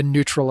kind of a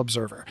neutral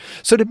observer.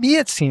 So to me,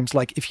 it seems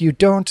like if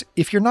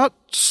you're not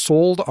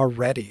sold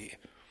already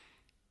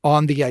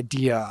on the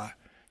idea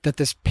that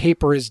this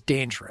paper is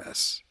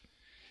dangerous,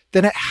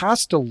 then it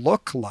has to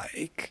look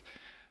like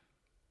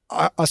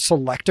a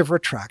selective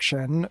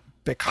retraction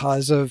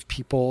because of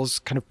people's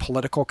kind of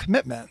political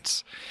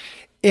commitments.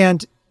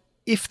 And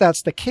if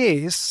that's the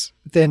case,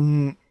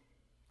 then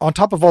on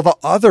top of all the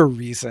other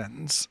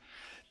reasons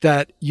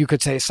that you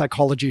could say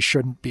psychology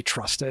shouldn't be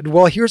trusted,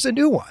 well, here's a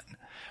new one,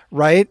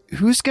 right?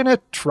 Who's going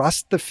to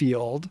trust the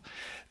field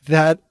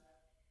that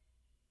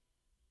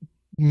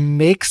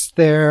makes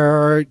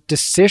their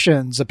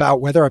decisions about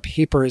whether a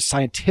paper is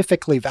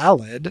scientifically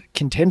valid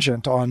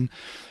contingent on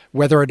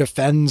whether it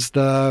offends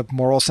the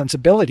moral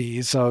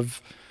sensibilities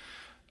of,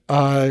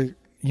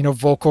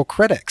 vocal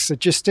critics?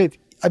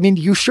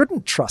 You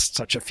shouldn't trust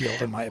such a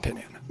field, in my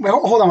opinion. Well,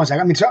 hold on one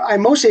second. So I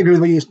mostly agree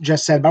with what you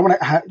just said, but I want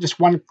to have just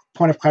one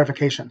point of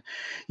clarification.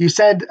 You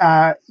said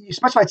you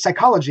specified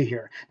psychology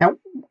here. Now,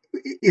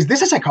 is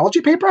this a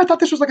psychology paper? I thought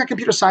this was like a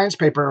computer science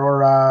paper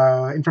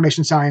or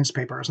information science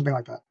paper or something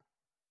like that.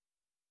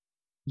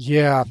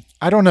 Yeah,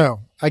 I don't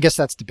know. I guess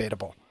that's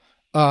debatable.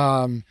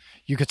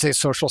 You could say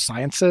social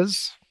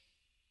sciences.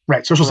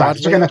 Right, social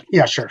sciences.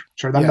 Okay, sure.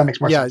 That makes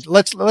more sense.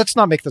 Let's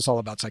not make this all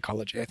about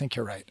psychology. I think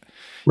you're right.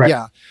 Right.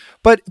 Yeah,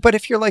 but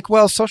if you're like,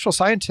 well, social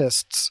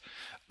scientists,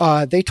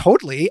 they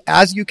totally,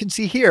 as you can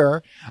see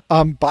here,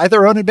 by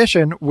their own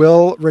admission,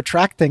 will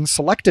retract things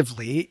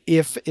selectively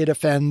if it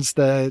offends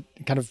the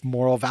kind of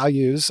moral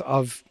values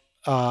of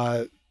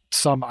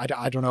some. I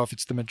don't know if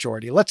it's the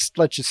majority. Let's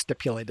just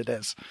stipulate it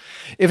is.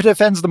 If it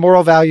offends the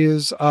moral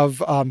values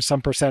of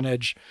some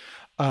percentage.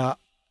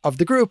 of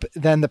the group,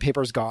 then the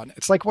paper's gone.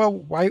 It's like, well,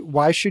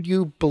 why should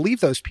you believe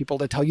those people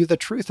to tell you the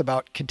truth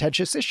about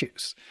contentious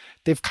issues?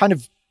 They've kind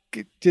of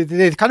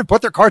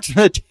put their cards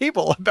on the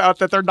table about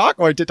that they're not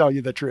going to tell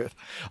you the truth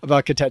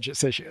about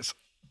contentious issues.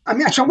 I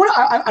mean, actually,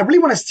 I really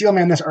want to steel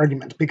man this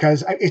argument,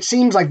 because it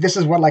seems like this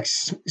is what like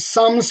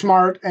some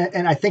smart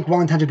and I think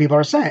well-intentioned people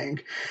are saying.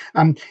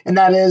 And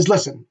that is,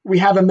 listen, we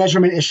have a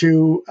measurement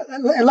issue,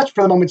 and let's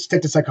for the moment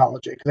stick to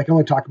psychology, because I can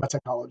only talk about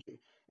psychology.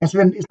 And so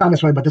then it's not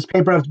necessarily about this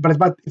paper,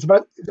 but it's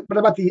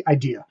about the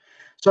idea.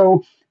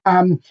 So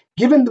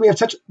given that we have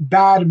such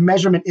bad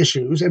measurement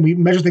issues and we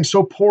measure things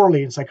so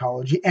poorly in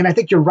psychology, and I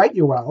think you're right,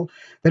 Yoel,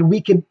 that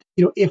we could,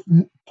 if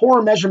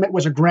poor measurement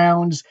was a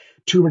grounds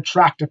to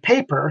retract a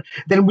paper,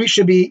 then we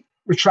should be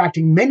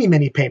retracting many,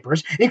 many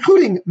papers,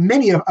 including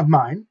many of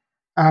mine.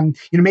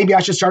 Maybe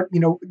I should start,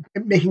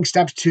 making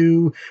steps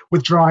to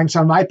withdrawing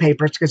some of my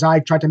papers, because I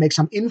tried to make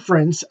some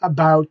inference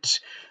about,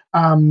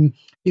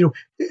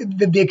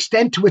 the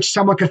extent to which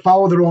someone could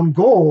follow their own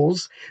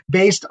goals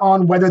based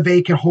on whether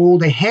they could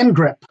hold a hand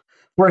grip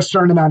for a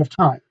certain amount of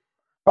time.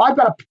 So I've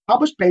got a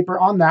published paper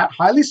on that,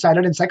 highly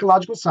cited in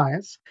Psychological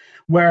Science,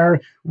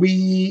 where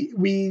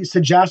we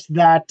suggest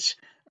that,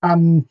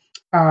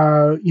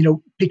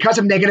 because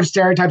of negative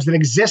stereotypes that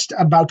exist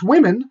about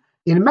women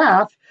in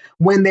math,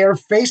 when they're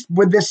faced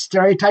with this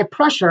stereotype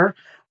pressure,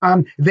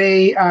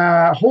 they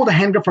hold a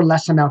hand grip for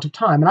less amount of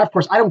time. And of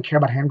course, I don't care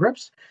about hand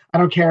grips. I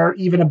don't care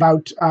even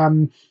about,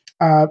 time.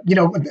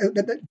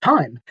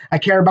 I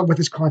care about what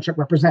this construct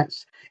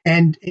represents.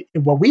 And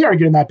what we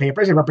argued in that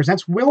paper is it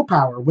represents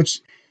willpower,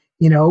 which,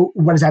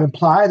 what does that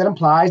imply? That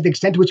implies the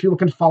extent to which people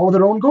can follow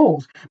their own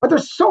goals. But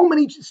there's so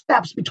many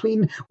steps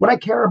between what I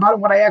care about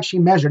and what I actually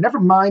measure.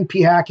 Never mind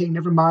p-hacking,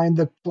 never mind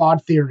the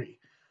flawed theory.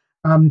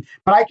 But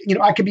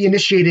I could be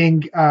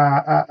initiating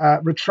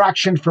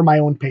retraction for my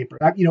own paper,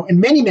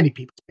 and many, many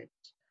people's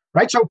papers,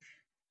 right? So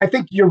I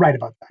think you're right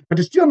about that. But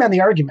to steel man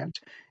the argument,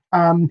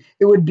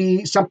 it would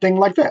be something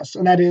like this,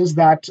 and that is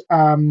that,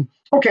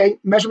 okay,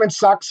 measurement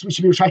sucks. We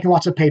should be retracting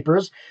lots of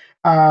papers,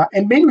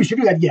 and maybe we should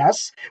do that,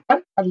 yes.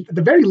 But at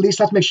the very least,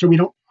 let's make sure we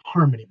don't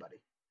harm anybody.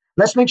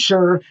 Let's make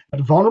sure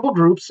that vulnerable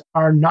groups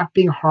are not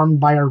being harmed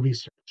by our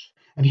research.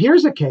 And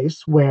here's a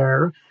case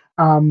where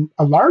a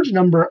large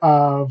number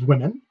of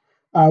women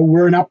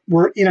were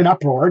in an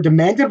uproar,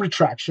 demanded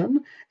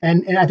retraction,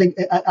 and I think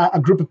a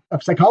group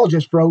of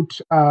psychologists wrote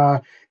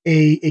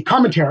a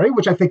commentary,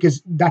 which I think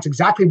that's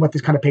exactly what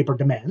this kind of paper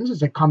demands,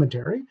 is a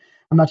commentary.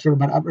 I'm not sure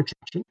about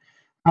retraction,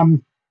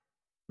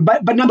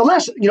 but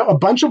nonetheless, a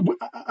bunch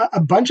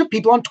of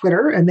people on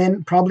Twitter, and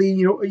then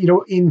probably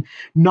in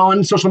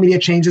non-social media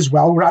chains as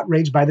well, were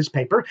outraged by this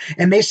paper,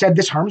 and they said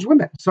this harms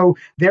women, so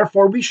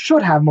therefore we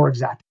should have more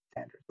exacting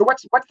standards. So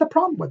what's the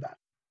problem with that?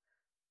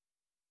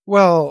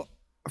 Well,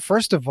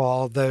 first of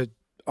all, the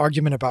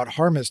argument about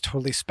harm is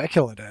totally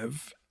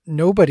speculative.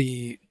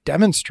 Nobody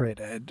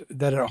demonstrated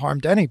that it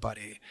harmed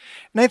anybody.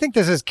 And I think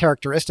this is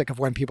characteristic of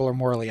when people are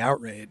morally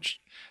outraged.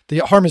 The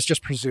harm is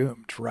just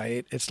presumed,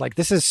 right? It's like,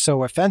 this is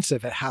so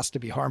offensive, it has to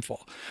be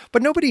harmful.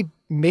 But nobody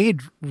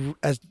made,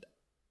 as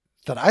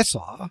that I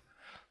saw,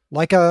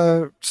 like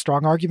a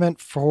strong argument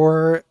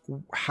for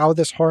how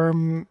this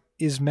harm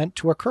is meant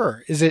to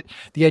occur. Is it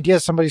the idea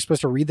somebody's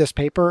supposed to read this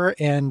paper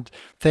and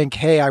think,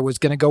 hey, I was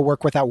going to go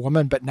work with that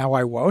woman, but now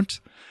I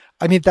won't?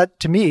 I mean, that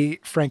to me,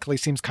 frankly,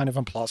 seems kind of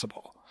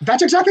implausible.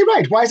 That's exactly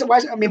right. Why is it?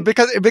 I mean,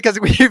 because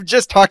we've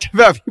just talked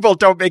about people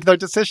don't make their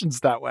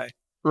decisions that way,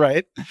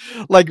 right?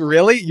 Like,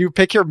 really? You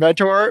pick your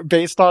mentor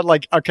based on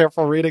like a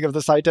careful reading of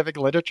the scientific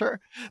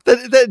literature?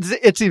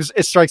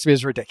 It strikes me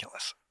as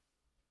ridiculous.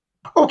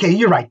 Okay,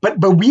 you're right. But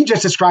we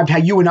just described how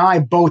you and I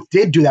both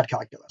did do that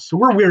calculus. So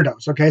we're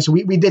weirdos, okay? So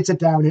we did sit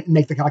down and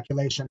make the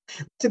calculation.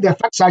 So the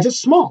effect size is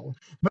small.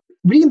 But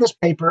reading this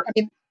paper, I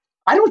mean,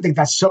 I don't think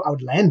that's so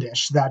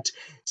outlandish that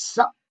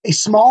a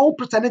small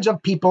percentage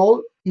of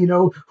people,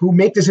 who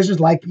make decisions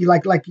like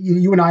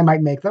you and I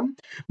might make them,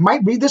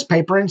 might read this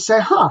paper and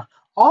say,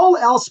 all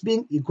else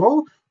being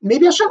equal,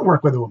 maybe I shouldn't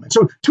work with a woman.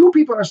 So two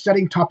people are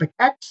studying topic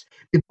X.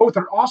 They both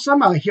are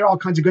awesome. I hear all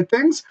kinds of good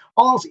things.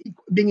 All else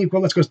being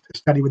equal, let's go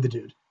study with the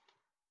dude.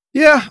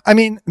 Yeah, I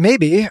mean,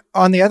 maybe.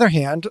 On the other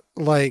hand,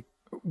 like,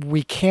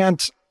 we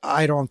can't,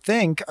 I don't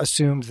think,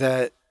 assume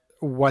that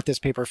what this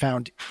paper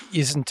found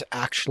isn't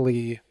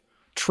actually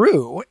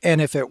true.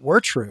 And if it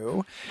were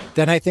true,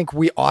 then I think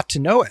we ought to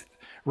know it.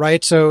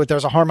 Right. So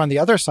there's a harm on the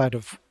other side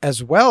of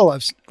as well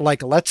as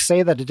like, let's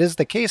say that it is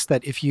the case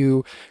that if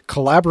you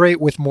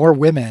collaborate with more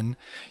women,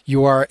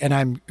 you are, and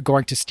I'm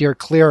going to steer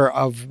clear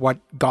of what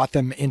got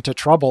them into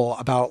trouble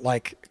about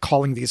like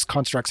calling these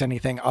constructs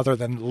anything other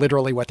than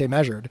literally what they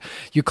measured.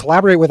 You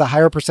collaborate with a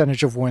higher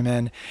percentage of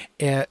women,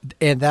 and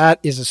that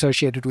is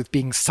associated with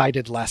being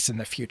cited less in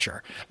the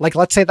future. Like,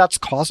 let's say that's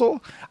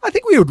causal. I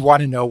think we would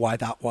want to know why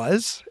that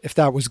was, if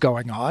that was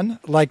going on.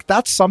 Like,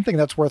 that's something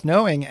that's worth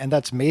knowing, and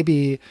that's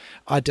maybe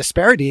a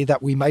disparity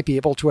that we might be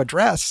able to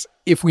address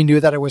if we knew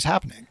that it was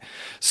happening.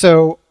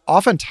 So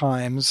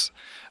oftentimes,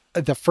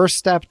 the first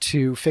step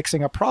to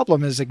fixing a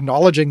problem is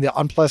acknowledging the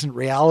unpleasant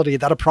reality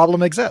that a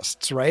problem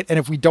exists, right? And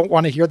if we don't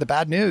want to hear the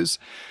bad news,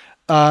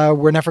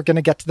 we're never going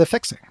to get to the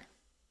fixing.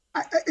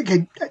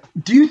 Okay.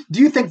 Do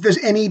you think there's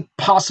any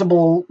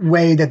possible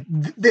way that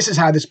this is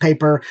how this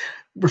paper,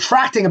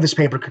 retracting of this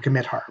paper, could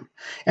commit harm?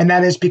 And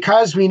that is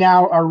because we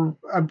now are,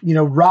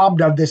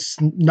 robbed of this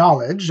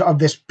knowledge, of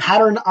this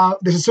pattern, of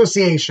this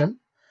association,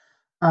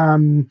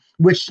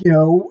 which,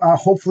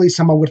 hopefully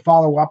someone would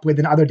follow up with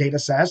in other data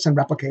sets and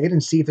replicate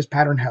and see if this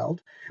pattern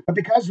held. But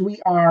because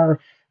we are,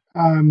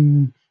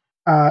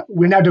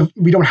 we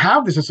don't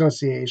have this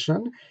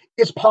association,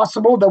 it's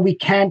possible that we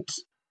can't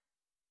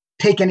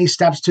take any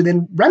steps to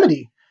then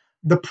remedy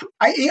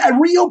a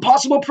real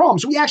possible problem.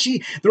 So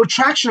the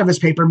retraction of this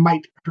paper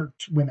might hurt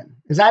women.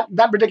 Is that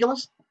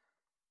ridiculous?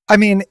 I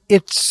mean,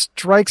 it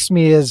strikes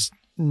me as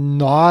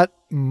not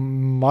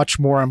much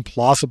more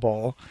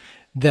implausible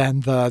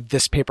than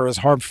this paper is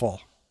harmful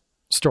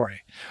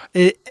story.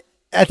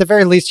 At the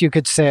very least, you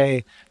could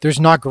say there's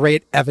not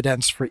great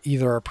evidence for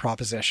either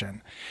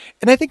proposition.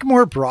 And I think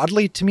more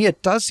broadly, to me,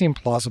 it does seem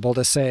plausible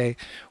to say,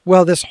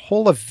 well, this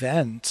whole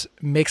event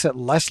makes it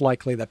less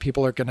likely that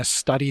people are going to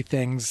study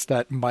things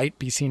that might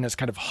be seen as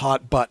kind of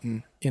hot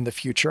button in the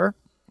future.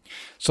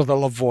 So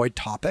they'll avoid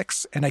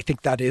topics. And I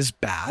think that is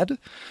bad.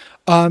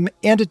 And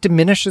it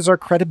diminishes our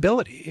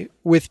credibility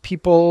with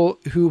people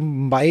who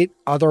might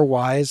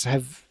otherwise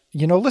have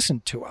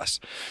listened to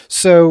us.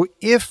 So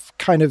if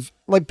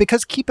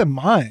because keep in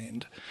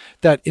mind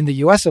that in the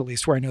US, at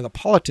least, where I know the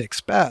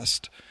politics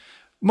best,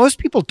 most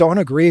people don't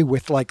agree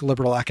with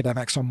liberal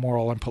academics on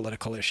moral and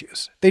political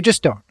issues. They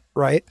just don't,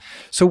 right?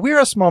 So we're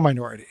a small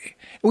minority.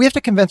 We have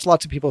to convince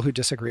lots of people who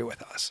disagree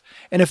with us.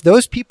 And if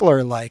those people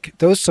are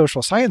those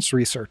social science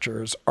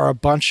researchers are a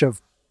bunch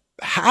of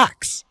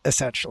hacks,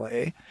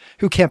 essentially,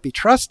 who can't be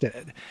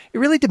trusted, it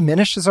really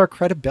diminishes our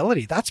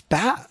credibility. That's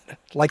bad.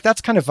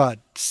 That's kind of a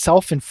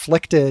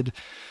self-inflicted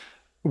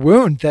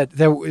wound that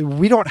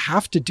we don't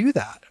have to do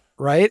that,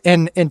 right?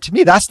 And to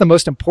me, that's the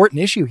most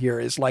important issue here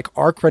is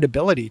our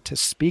credibility to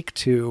speak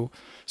to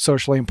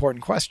socially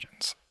important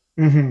questions.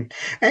 Mm-hmm.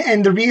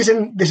 And the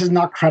reason this is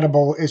not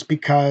credible is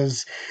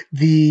because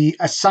the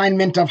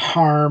assignment of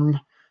harm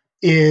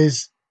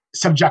is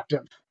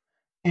subjective.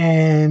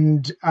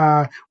 And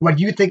what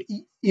you think,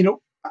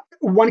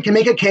 one can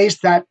make a case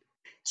that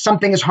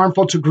something is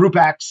harmful to group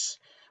X,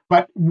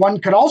 but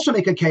one could also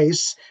make a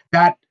case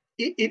that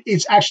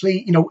it's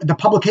actually, the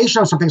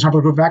publication of something is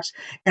harmful to group X,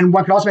 and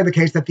one could also make the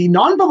case that the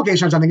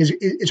non-publication of something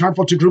is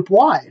harmful to group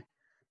Y,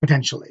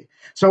 potentially.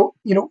 So,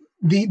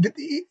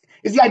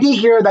 is the idea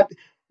here that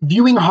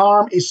viewing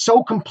harm is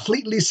so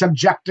completely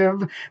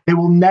subjective, they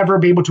will never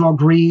be able to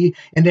agree,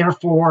 and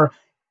therefore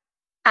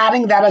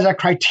adding that as a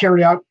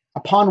criteria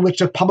upon which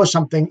to publish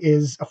something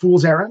is a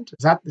fool's errand?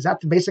 Is that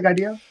the basic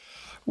idea?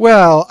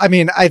 Well, I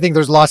mean, I think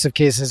there's lots of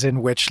cases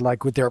in which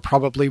there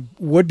probably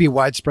would be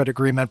widespread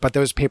agreement, but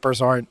those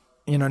papers aren't,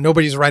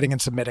 nobody's writing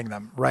and submitting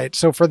them, right?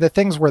 So for the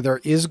things where there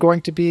is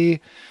going to be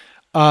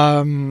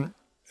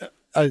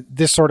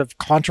this sort of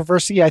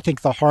controversy, I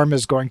think the harm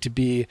is going to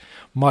be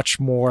much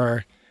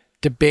more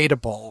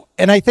debatable.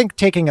 And I think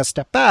taking a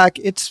step back,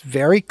 it's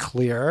very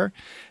clear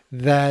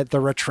that the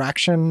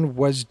retraction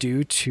was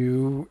due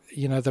to,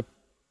 the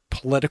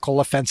political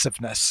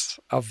offensiveness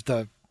of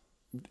the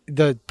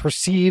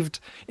perceived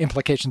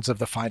implications of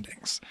the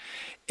findings.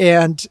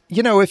 And,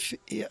 if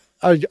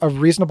a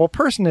reasonable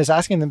person is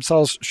asking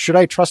themselves, should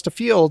I trust a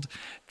field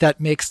that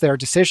makes their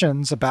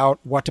decisions about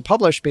what to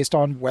publish based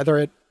on whether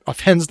it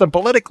offends them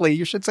politically?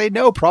 You should say,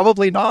 no,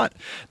 probably not.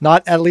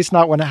 At least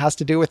not when it has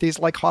to do with these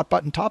hot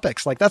button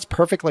topics. That's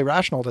perfectly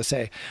rational to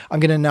say,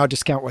 I'm going to now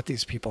discount what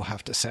these people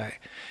have to say.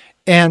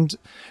 And,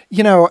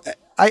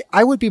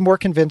 I would be more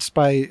convinced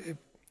by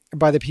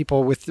the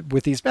people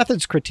with these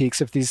methods critiques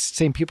if these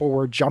same people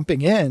were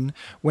jumping in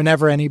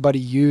whenever anybody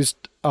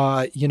used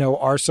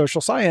our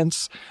social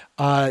science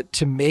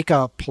to make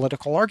a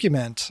political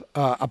argument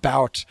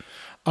about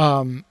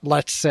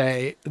let's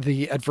say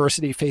the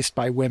adversity faced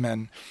by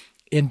women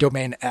in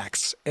domain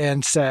X,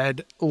 and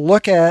said,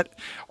 look at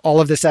all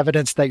of this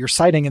evidence that you're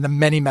citing and the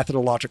many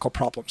methodological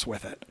problems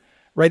with it,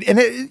 right? And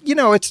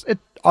it's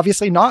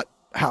obviously not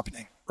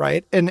happening,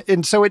 right?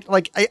 And so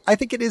I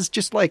think it is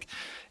just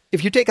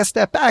if you take a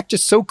step back,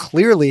 just so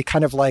clearly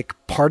kind of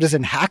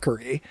partisan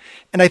hackery.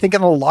 And I think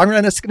in the long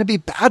run, it's going to be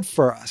bad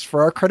for us,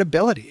 for our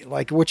credibility,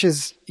 which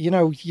is, you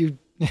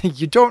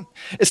don't,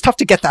 it's tough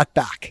to get that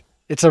back.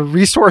 It's a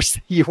resource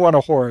you want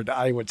to hoard,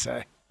 I would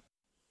say.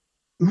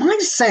 My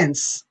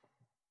sense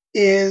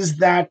is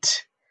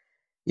that,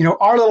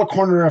 our little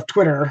corner of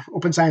Twitter,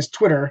 Open Science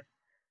Twitter,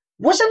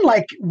 wasn't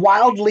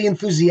wildly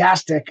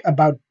enthusiastic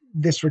about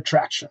this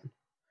retraction.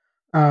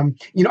 I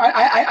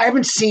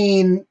haven't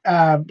seen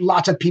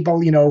lots of people,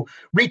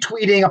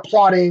 retweeting,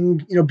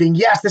 applauding, being,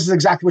 yes, this is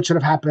exactly what should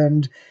have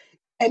happened.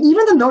 And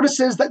even the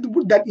notices that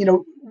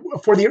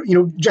for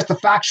the, just the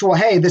factual,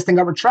 hey, this thing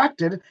got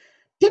retracted,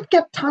 didn't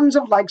get tons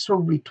of likes or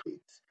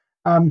retweets.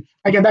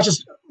 Again, that's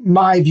just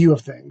my view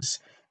of things.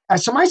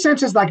 So my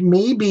sense is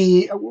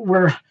maybe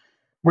we're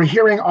we're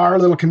hearing our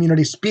little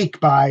community speak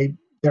by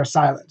their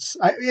silence.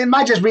 Am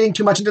I just reading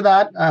too much into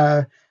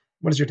that?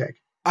 What is your take?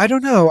 I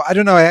don't know.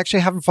 I actually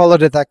haven't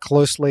followed it that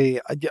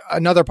closely.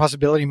 Another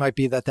possibility might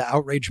be that the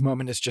outrage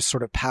moment is just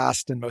sort of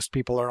past and most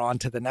people are on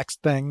to the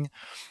next thing.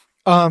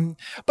 But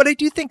I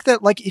do think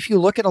that, like, if you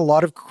look at a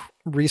lot of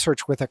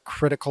research with a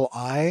critical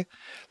eye,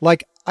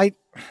 like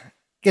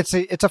it's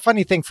a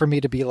funny thing for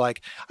me to be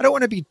like, I don't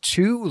want to be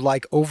too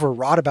like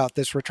overwrought about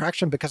this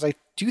retraction, because I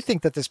do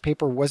think that this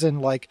paper was in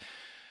like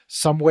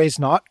some ways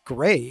not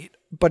great,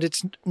 but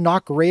it's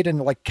not great in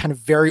like kind of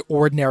very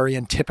ordinary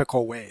and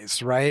typical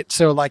ways, right?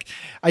 So like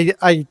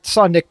I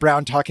saw Nick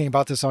Brown talking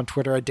about this on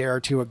Twitter a day or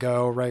two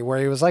ago, right, where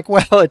he was like,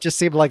 well, it just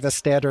seemed like the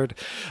standard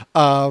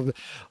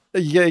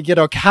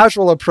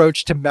casual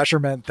approach to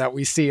measurement that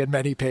we see in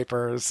many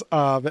papers.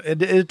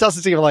 It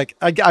doesn't seem like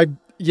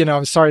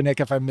I'm sorry,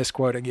 Nick, if I'm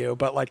misquoting you,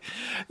 but like,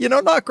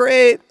 not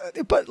great,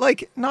 but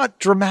like not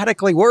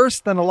dramatically worse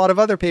than a lot of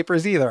other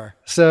papers either.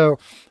 So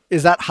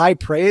is that high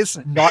praise?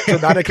 Not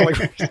dramatically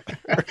worse.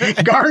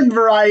 Garden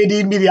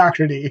variety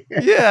mediocrity.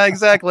 Yeah,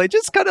 exactly.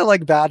 Just kind of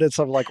like bad in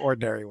some like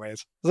ordinary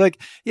ways. It's like,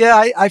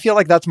 yeah, I feel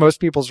like that's most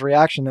people's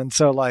reaction. And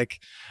so like,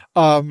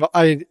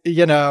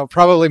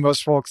 probably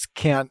most folks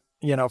can't,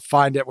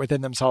 find it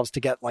within themselves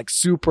to get like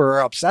super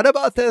upset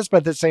about this. But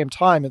at the same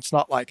time, it's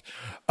not like,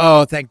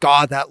 oh, thank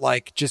God that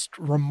like just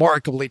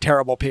remarkably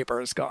terrible paper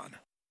is gone.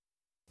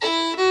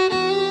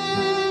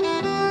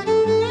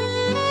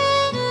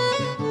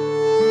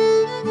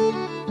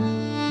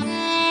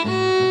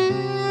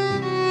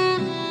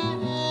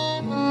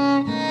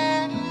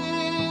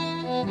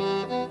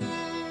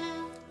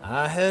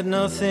 I had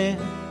nothing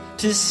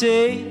to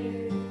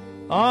say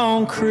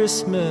on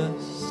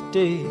Christmas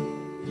Day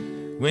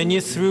when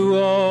you threw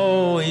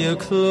all your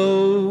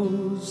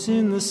clothes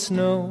in the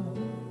snow,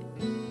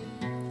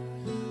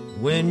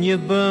 when you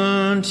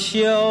burnt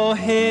your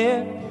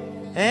hair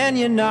and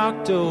you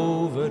knocked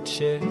over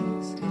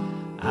chairs.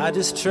 I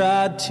just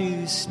tried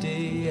to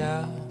stay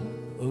out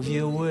of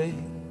your way.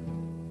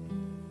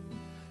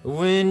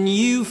 When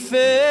you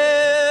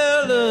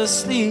fell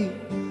asleep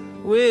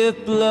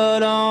with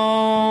blood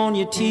on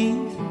your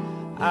teeth,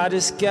 I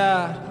just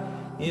got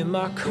in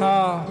my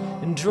car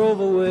and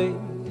drove away.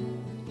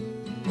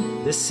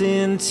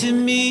 Listen to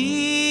me,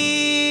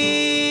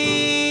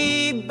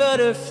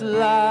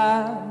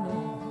 butterfly,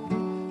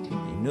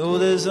 you know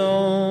there's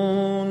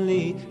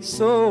only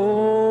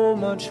so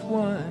much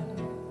wine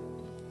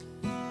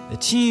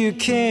that you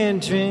can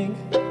drink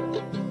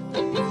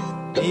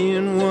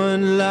in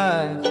one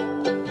life,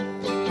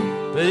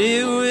 but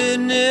it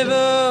would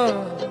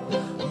never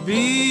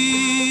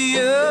be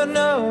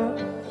enough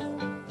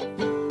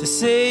to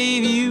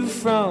save you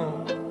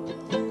from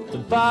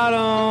the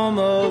bottom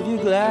of your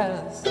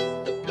glass.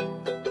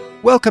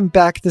 Welcome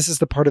back. This is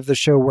the part of the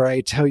show where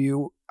I tell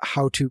you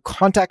how to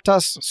contact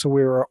us. So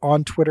we're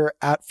on Twitter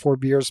at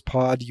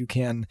 4beerspod. You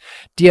can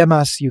DM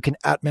us. You can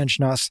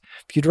 @mention us.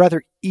 If you'd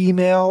rather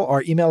email,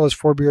 our email is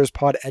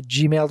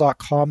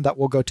 4beerspod@gmail.com. That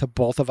will go to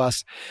both of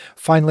us.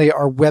 Finally,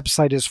 our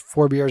website is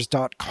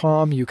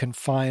 4beers.com. You can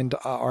find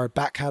our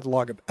back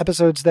catalog of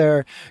episodes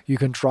there. You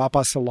can drop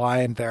us a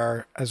line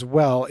there as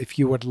well if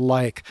you would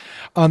like.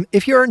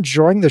 If you're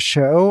enjoying the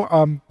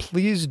show,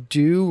 please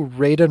do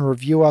rate and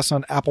review us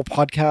on Apple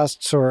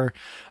Podcasts or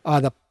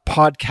the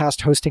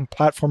podcast hosting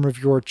platform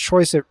of your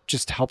choice. It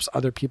just helps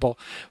other people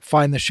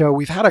find the show.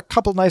 We've had a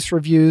couple nice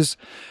reviews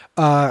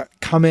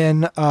come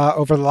in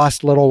over the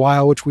last little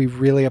while, which we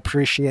really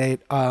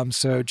appreciate.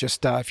 So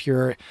just if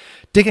you're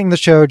digging the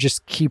show,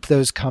 just keep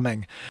those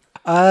coming.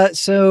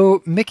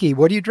 So Mickey,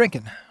 what are you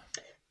drinking?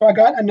 So I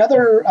got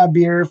another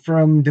beer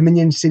from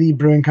Dominion City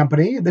Brewing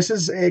Company. This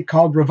is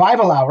called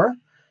Revival Hour,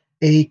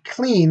 a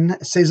clean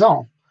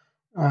saison.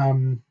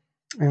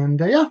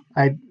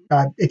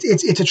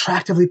 It's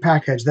attractively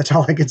packaged. That's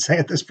all I can say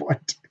at this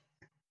point.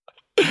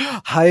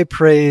 High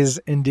praise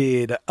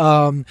indeed.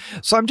 So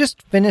I'm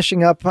just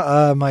finishing up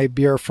my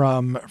beer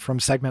from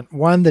segment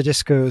 1, the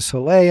Disco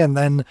Soleil, and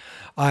then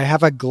I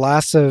have a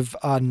glass of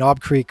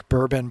Knob Creek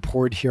bourbon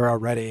poured here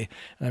already,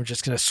 and I'm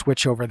just going to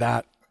switch over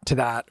to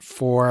that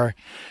for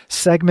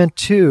segment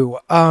 2,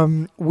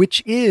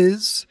 which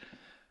is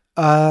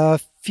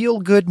feel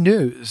good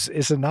news,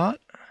 is it not?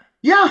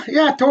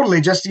 Yeah, totally.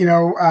 Just, in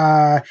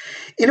a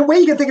way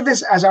you can think of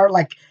this as our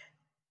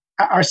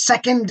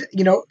second,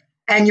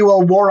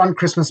 annual War on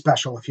Christmas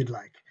special, if you'd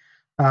like.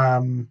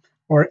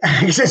 Or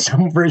I guess in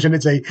some version,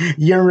 it's a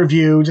year in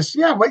review, just,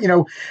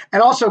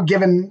 and also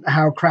given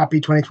how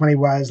crappy 2020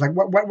 was, like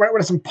what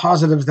are some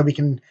positives that we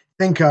can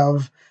think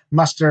of,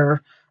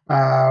 muster,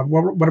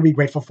 what are we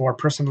grateful for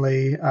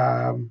personally?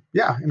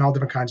 In all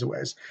different kinds of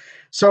ways.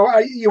 So,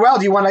 Yoel,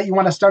 do you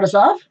want to start us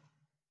off?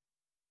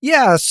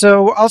 Yeah,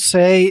 so I'll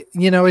say,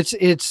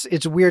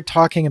 it's weird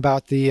talking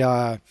about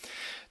the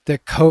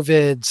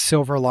COVID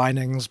silver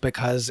linings,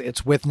 because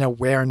it's with an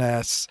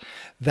awareness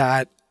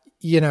that,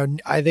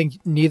 I think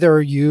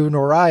neither you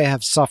nor I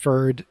have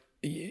suffered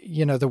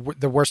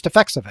the worst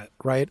effects of it,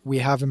 right? We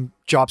have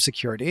job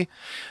security.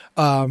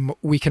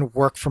 We can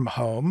work from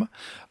home.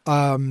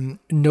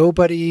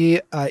 Nobody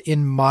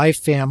in my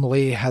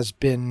family has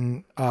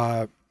been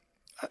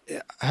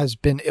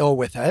ill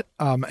with it.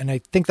 And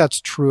I think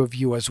that's true of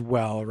you as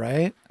well,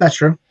 right? That's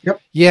true.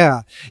 Yep.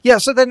 Yeah. Yeah.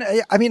 So then,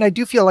 I mean, I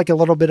do feel like a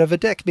little bit of a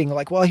dick being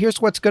like, well,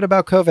 here's what's good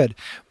about COVID.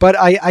 But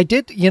I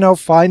did,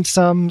 find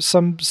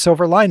some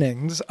silver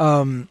linings.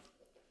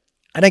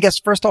 And I guess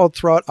first I'll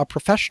throw out a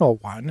professional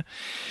one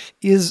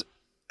is,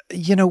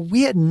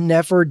 we had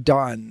never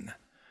done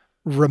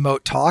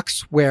remote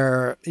talks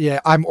where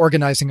I'm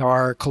organizing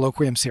our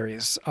colloquium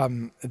series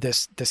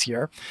this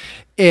year.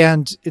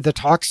 And the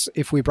talks,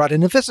 if we brought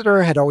in a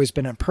visitor, had always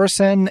been in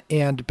person.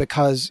 And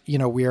because,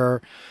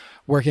 we're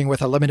working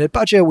with a limited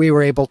budget, we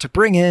were able to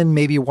bring in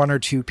maybe one or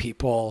two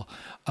people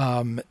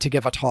to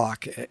give a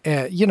talk.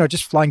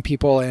 Just flying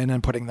people in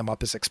and putting them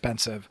up is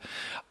expensive.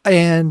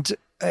 And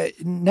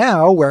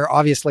now, where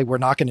obviously we're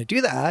not going to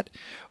do that,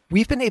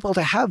 we've been able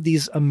to have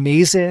these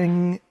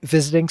amazing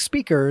visiting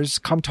speakers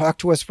come talk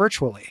to us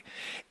virtually.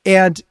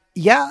 And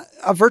yeah,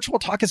 a virtual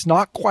talk is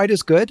not quite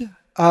as good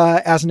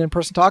as an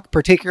in-person talk,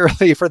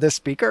 particularly for this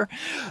speaker.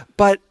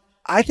 But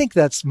I think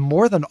that's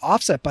more than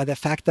offset by the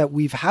fact that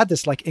we've had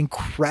this like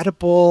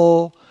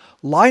incredible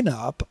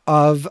lineup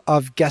of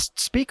guest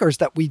speakers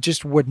that we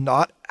just would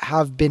not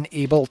have been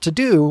able to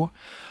do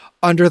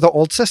under the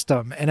old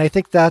system. And I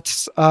think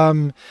that's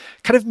kind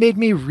of made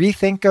me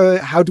rethink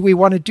how do we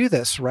want to do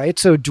this, right?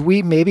 So do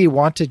we maybe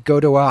want to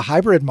go to a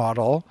hybrid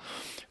model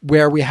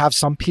where we have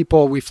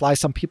we fly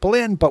some people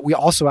in, but we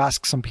also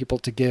ask some people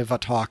to give a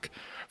talk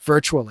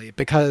virtually?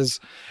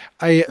 Because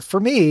for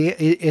me,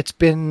 it's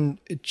been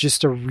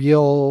just a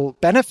real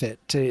benefit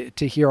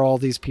to hear all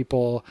these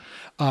people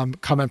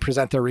come and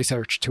present their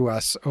research to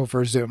us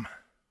over Zoom.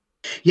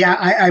 Yeah,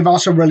 I've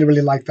also really,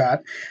 really liked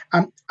that.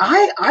 So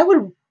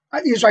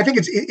I think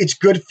it's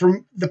good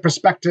from the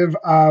perspective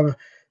of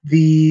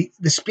the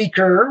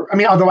speaker. I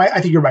mean, although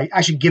I think you're right.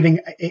 Actually, giving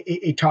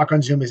a talk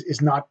on Zoom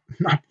is not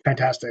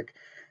fantastic.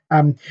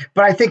 But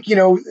I think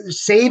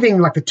saving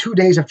like the 2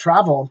 days of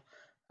travel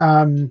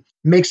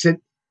makes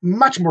it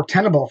much more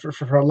tenable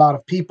for a lot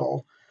of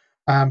people.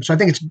 So I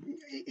think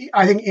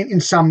in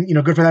some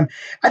good for them.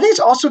 I think it's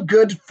also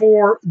good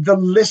for the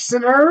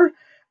listener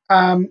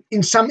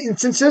in some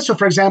instances. So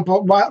for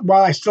example,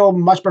 while I still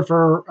much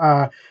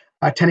prefer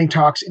attending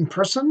talks in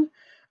person,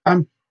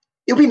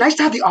 it would be nice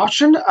to have the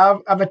option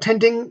of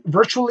attending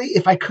virtually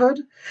if I could,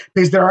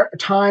 because there are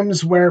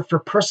times where for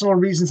personal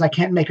reasons I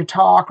can't make a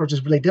talk or it's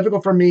just really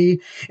difficult for me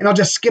and I'll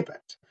just skip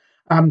it.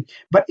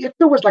 But if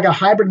there was like a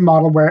hybrid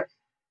model where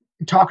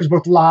talk is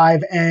both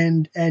live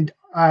and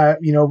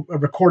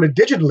recorded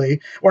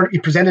digitally or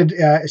presented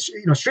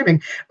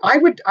streaming, I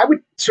would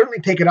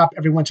certainly take it up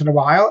every once in a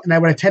while and I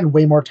would attend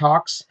way more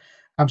talks.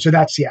 So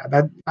that's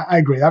I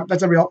agree.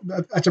 That's a real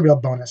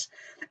bonus.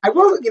 I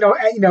will,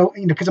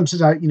 because I'm such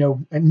a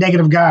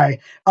negative guy.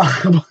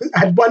 I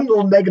had one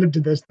little negative to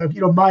this, if you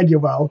don't mind,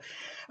 Yoel.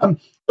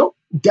 So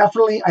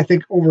definitely, I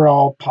think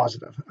overall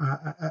positive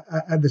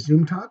at the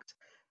Zoom talks.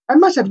 I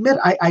must admit,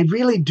 I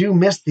really do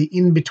miss the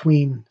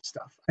in-between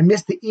stuff. I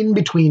miss the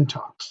in-between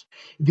talks,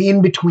 the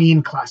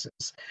in-between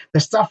classes, the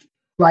stuff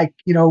like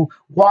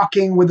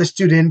walking with a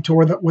student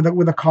or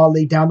with a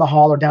colleague down the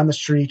hall or down the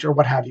street or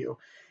what have you.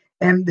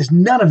 And there's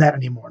none of that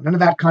anymore. None of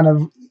that kind of,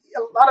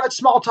 a lot of it's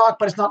small talk,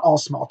 but it's not all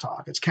small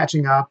talk. It's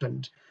catching up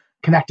and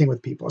connecting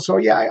with people. So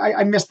yeah,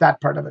 I missed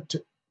that part of it too.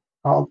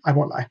 I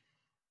won't lie.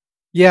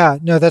 Yeah,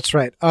 no, that's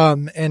right.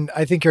 And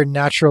I think you're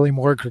naturally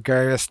more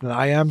gregarious than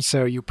I am,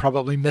 so you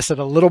probably miss it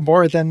a little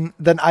more than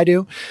I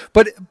do.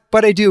 But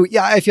I do.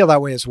 Yeah, I feel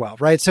that way as well,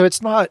 right? So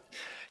it's not,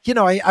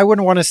 I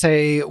wouldn't want to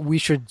say we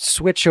should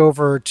switch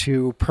over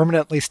to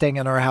permanently staying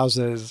in our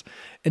houses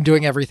and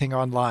doing everything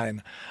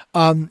online.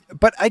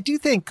 But I do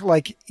think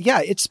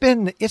it's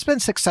been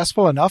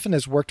successful enough and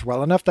has worked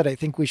well enough that I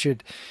think we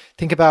should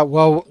think about,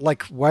 well,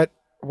 like what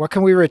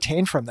can we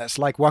retain from this?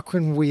 Like, what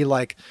can we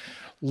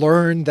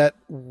learn that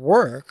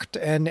worked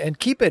and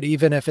keep it,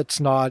 even if it's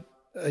not,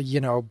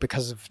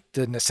 because of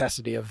the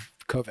necessity of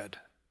COVID.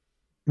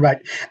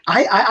 Right.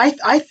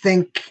 I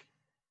think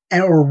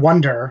or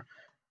wonder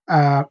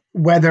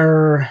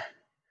whether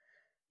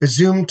the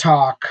Zoom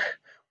talk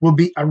will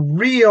be a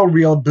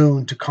real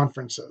boon to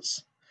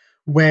conferences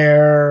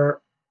where,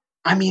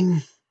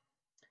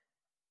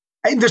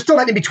 there's still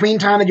that in between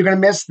time that you're going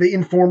to miss the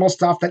informal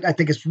stuff that I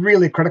think is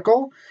really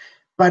critical.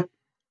 But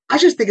I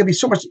just think it'd be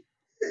so much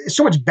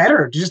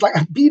better to just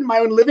be in my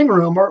own living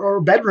room or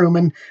bedroom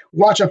and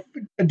watch a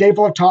day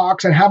full of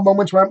talks and have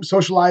moments where I'm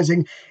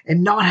socializing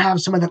and not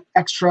have some of that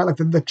extra, like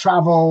the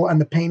travel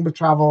and the pain with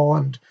travel.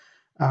 And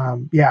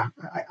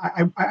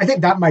I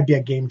think that might be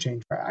a game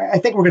changer. I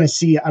think we're going to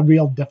see a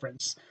real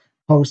difference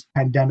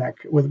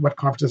post-pandemic with what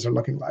conferences are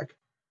looking like.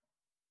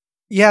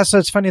 Yeah, so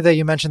it's funny that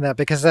you mentioned that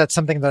because that's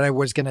something that I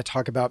was going to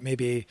talk about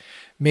maybe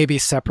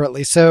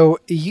separately. So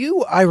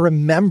you, I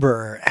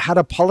remember, had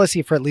a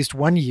policy for at least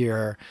 1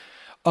 year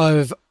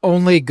of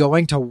only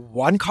going to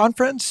one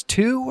conference,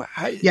 two.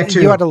 Yeah,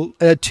 two. You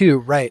had two,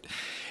 right?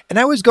 And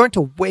I was going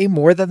to way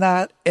more than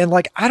that, and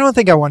like I don't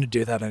think I want to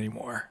do that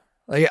anymore.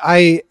 Like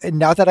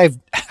now that I've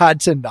had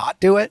to not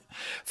do it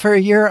for a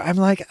year, I'm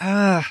like,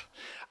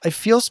 it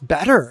feels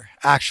better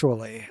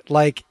actually.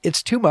 Like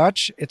it's too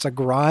much. It's a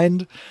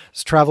grind.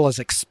 This travel is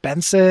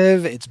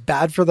expensive. It's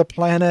bad for the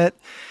planet.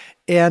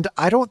 And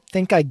I don't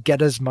think I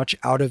get as much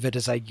out of it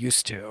as I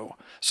used to.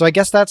 So I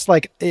guess that's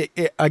like,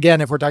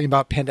 again, if we're talking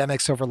about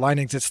pandemic silver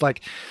linings, it's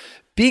like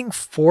being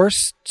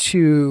forced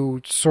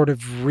to sort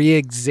of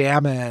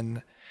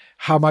re-examine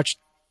how much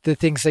the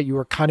things that you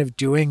were kind of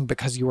doing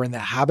because you were in the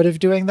habit of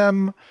doing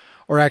them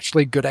are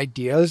actually good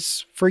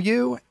ideas for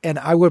you. And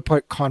I would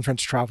put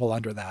conference travel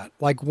under that.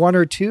 Like one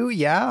or two,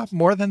 yeah.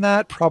 More than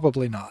that,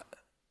 probably not.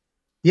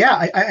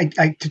 Yeah,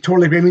 I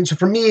totally agree. I mean, so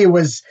for me, it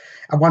was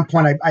at one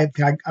point I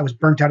was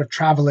burnt out of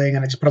traveling,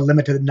 and I just put a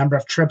limit to the number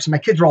of trips. And my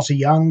kids were also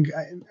young;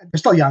 they're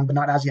still young, but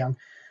not as young.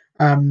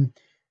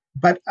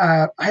 But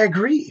I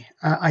agree.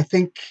 I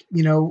think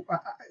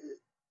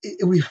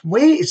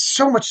it's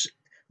so much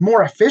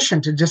more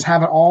efficient to just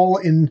have it all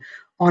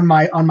on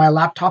my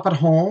laptop at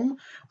home.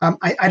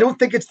 I don't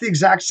think it's the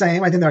exact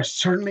same. I think there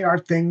certainly are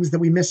things that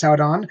we miss out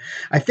on.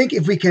 I think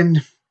if we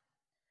can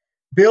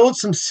build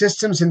some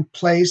systems in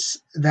place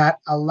that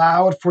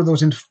allowed for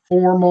those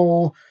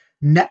informal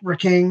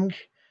networking.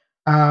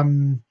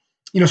 So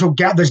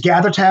there's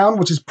GatherTown,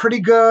 which is pretty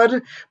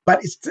good,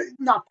 but it's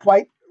not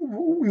quite,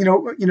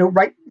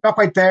 right, not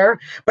quite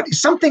there. But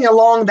something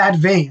along that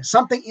vein,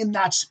 something in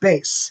that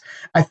space.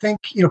 I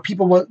think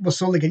people will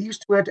slowly get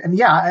used to it. And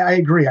yeah, I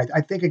agree. I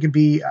think it could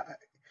be a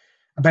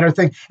better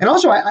thing. And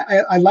also,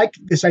 I like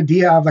this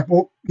idea of like,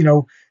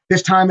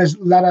 this time has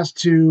led us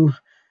to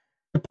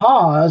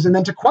pause and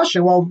then to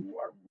question, well,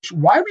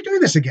 why are we doing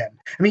this again?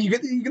 I mean,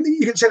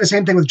 you can say the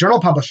same thing with journal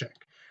publishing,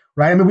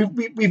 right? I mean,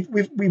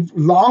 we've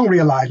long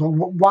realized, well,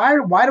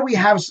 why do we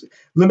have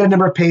limited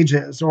number of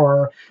pages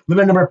or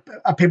limited number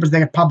of papers they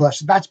get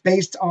published? That's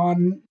based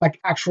on like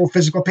actual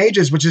physical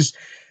pages, which is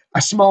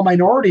a small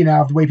minority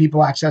now of the way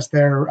people access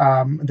their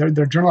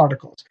journal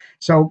articles.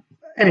 So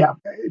anyhow,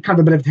 kind of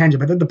a bit of a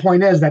tangent, but the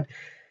point is that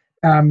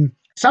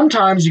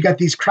sometimes you get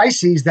these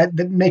crises that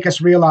make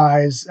us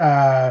realize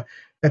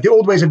that the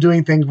old ways of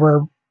doing things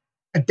were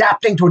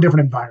adapting to a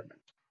different environment.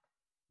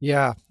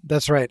 Yeah,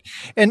 that's right.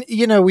 And,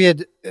 we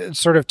had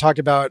sort of talked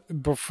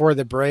about before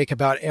the break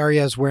about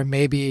areas where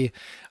maybe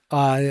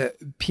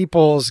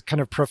people's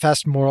kind of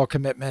professed moral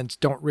commitments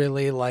don't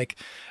really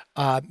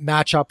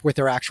match up with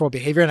their actual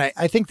behavior. And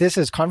I think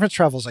conference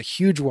travel is a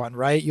huge one,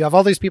 right? You have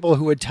all these people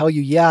who would tell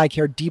you, yeah, I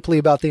care deeply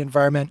about the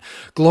environment.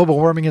 Global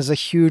warming is a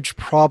huge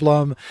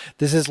problem.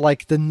 This is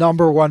like the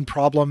number one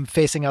problem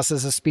facing us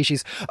as a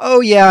species. Oh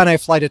yeah. And I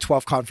fly to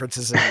 12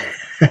 conferences a year,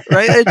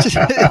 right?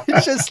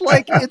 It's just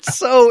like, it's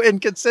so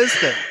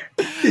inconsistent.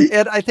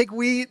 And I think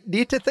we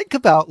need to think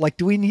about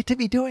do we need to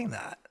be doing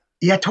that?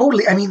 Yeah,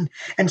 totally. I mean,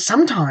 and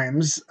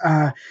sometimes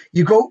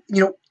you go,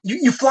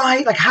 you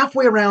fly like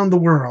halfway around the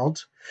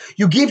world.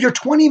 You give your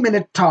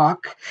 20-minute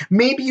talk.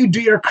 Maybe you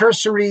do your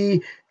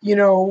cursory,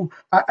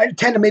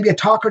 attend to maybe a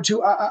talk or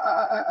two,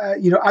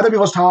 other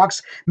people's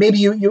talks. Maybe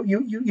you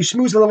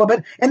schmooze a little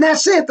bit, and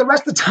that's it. The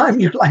rest of the time,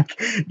 you're like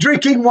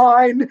drinking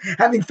wine,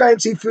 having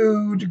fancy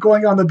food,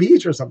 going on the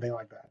beach or something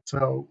like that.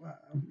 So,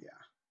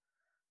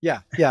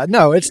 yeah. Yeah.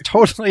 No, it's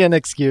totally an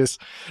excuse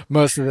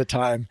most of the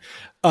time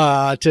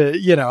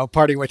to,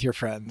 party with your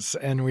friends.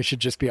 And we should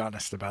just be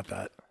honest about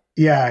that.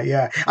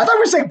 Yeah. I thought we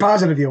were saying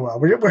positive, Yoel.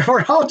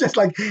 We're all just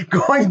like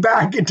going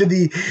back into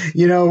the,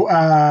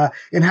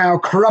 in how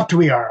corrupt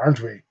we are,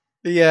 aren't we?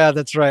 Yeah,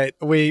 that's right.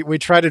 We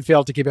tried and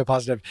failed to keep it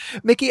positive.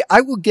 Mickey,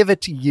 I will give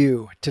it to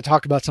you to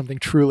talk about something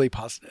truly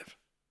positive.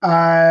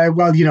 I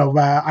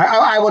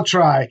will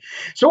try.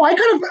 So I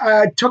kind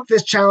of took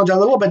this challenge a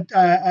little bit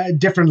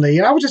differently,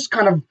 and I was just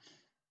kind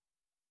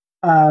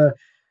of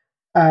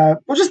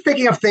just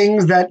thinking of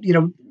things that,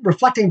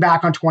 reflecting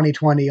back on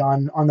 2020,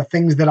 on the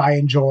things that I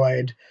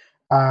enjoyed,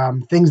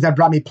 things that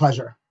brought me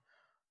pleasure.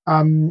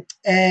 And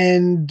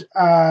one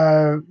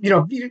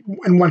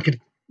could,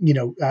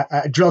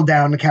 drill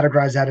down and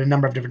categorize that in a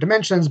number of different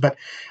dimensions, but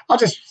I'll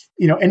just,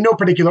 in no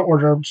particular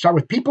order, start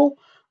with people.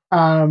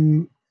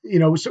 Number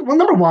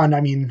one,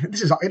 I mean,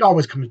 it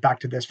always comes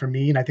back to this for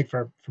me, and I think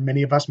for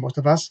many of us, most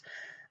of us,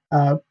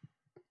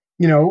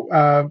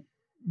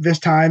 this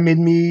time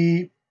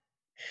didn't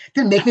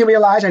make me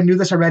realize, I knew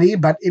this already,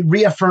 but it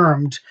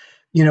reaffirmed,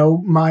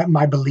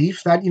 my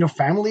belief that,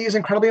 family is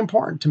incredibly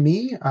important to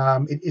me.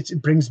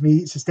 It brings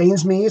me,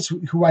 sustains me. It's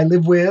who I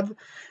live with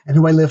and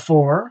who I live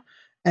for.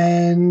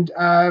 And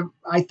I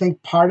think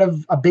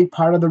a big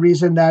part of the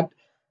reason that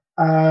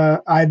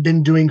I've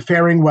been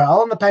faring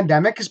well in the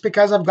pandemic is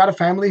because I've got a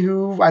family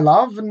who I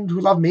love and who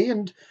love me.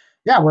 And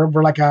yeah,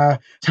 we're like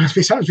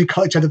sometimes we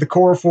call each other the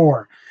core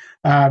four.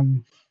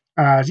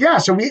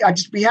 So we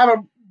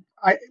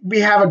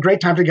have a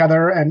great time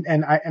together,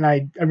 and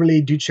I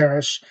really do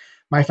cherish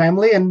my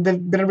family, and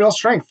they've been a real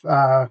strength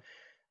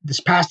this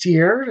past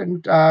year,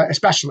 and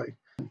especially.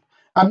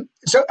 In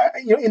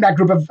that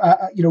group of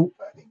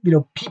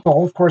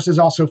people, of course, there's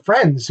also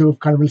friends who have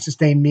kind of really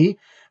sustained me.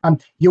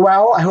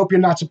 Yoel, I hope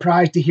you're not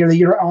surprised to hear that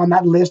you're on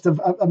that list of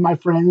my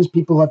friends,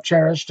 people who have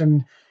cherished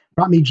and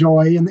brought me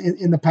joy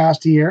in the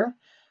past year.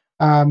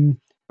 But I'm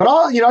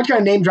going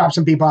to name drop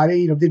some people.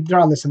 They're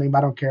all listening, but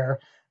I don't care.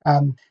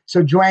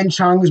 So Joanne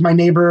Chung, who's my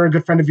neighbor, a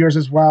good friend of yours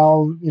as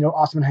well,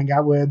 awesome to hang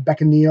out with.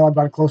 Becca Neal, I've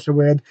gotten closer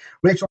with.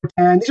 Rachel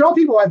Tan. These are all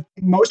people I've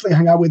mostly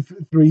hung out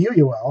with through you,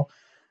 Yoel.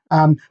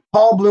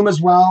 Paul Bloom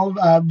as well,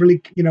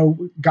 really,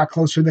 got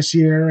closer this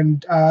year.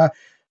 And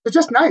it's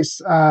just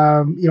nice.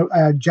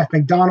 Jeff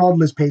McDonald,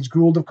 Liz Page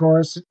Gould, of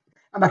course.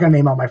 I'm not going to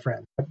name all my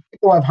friends, but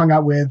people I've hung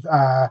out with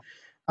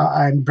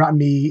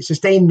and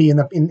sustained me in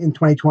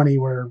 2020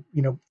 were,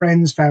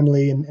 friends,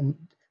 family, and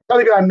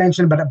not even I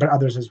mentioned, but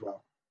others as well.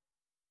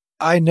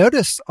 I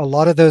noticed a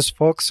lot of those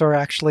folks are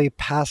actually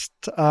past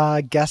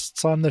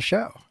guests on the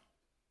show.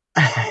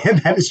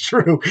 That is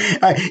true.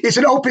 It's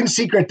an open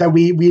secret that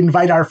we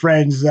invite our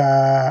friends on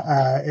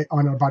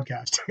our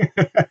podcast.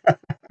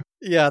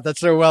 Yeah,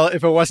 that's so well.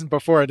 If it wasn't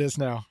before, it is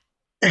now.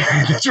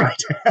 That's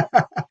right.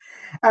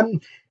 So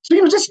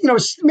maybe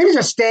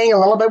just staying a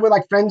little bit with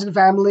like friends and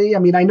family. I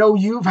mean, I know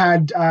you've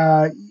had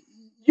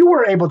you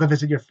were able to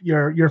visit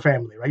your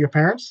family, right? Your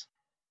parents.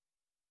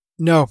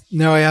 No,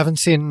 I haven't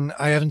seen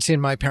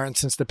my parents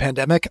since the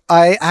pandemic.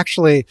 I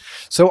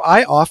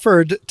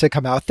offered to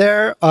come out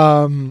there.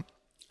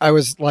 I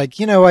was like,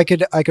 I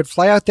could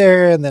fly out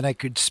there and then I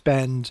could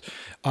spend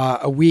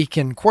a week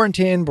in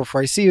quarantine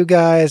before I see you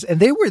guys. And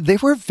they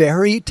were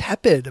very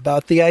tepid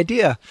about the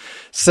idea.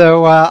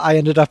 So I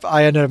ended up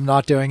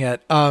not doing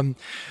it. I've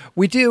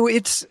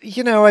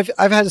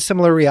had a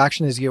similar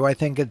reaction as you. I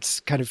think it's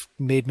kind of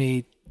made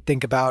me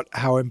think about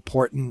how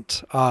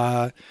important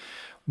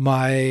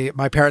my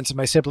parents and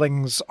my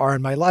siblings are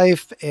in my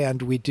life,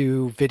 and we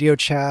do video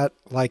chat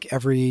like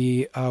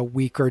every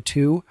week or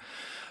two.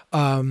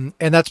 And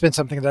that's been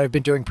something that I've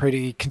been doing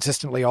pretty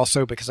consistently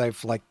also because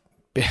I've like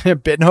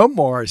been home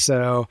more.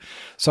 So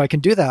I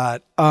can do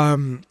that.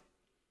 And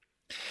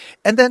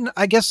then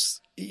I guess,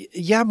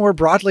 more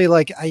broadly,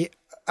 like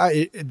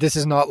this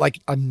is not like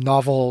a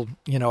novel,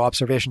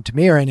 observation to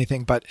me or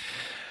anything, but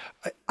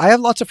I have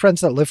lots of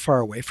friends that live far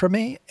away from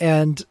me,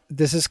 and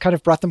this has kind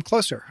of brought them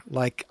closer.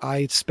 Like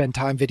I spend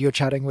time video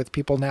chatting with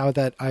people now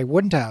that I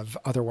wouldn't have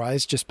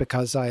otherwise, just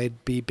because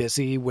I'd be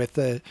busy with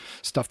the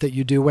stuff that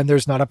you do when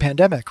there's not a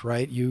pandemic,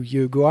 right?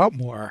 You go out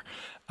more.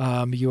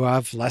 You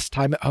have less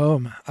time at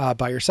home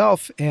by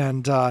yourself,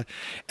 and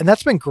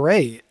that's been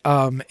great.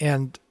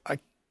 And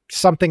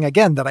something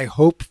again that I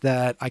hope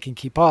that I can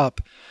keep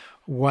up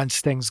once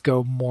things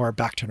go more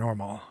back to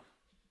normal.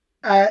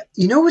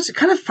 It's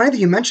kind of funny that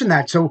you mentioned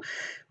that. So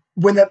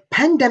when the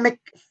pandemic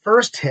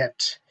first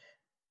hit,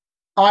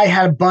 I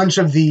had a bunch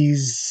of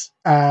these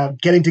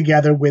getting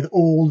together with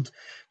old,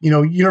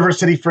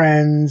 university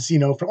friends,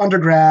 from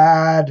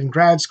undergrad and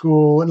grad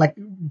school, and like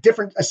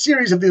a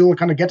series of these little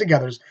kind of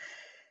get-togethers.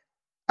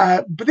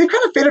 But they've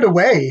kind of faded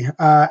away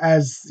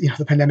as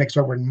the pandemic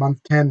started. We're in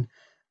month 10.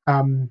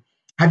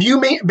 Have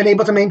you been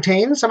able to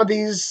maintain some of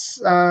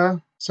these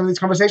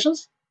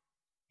conversations?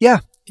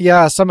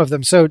 Yeah, some of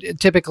them. So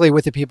typically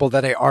with the people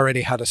that I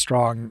already had a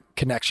strong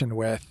connection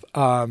with.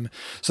 So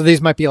these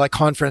might be like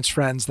conference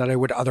friends that I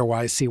would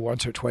otherwise see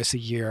once or twice a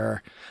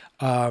year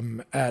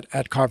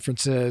at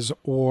conferences,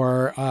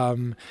 or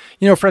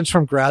friends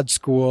from grad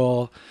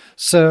school.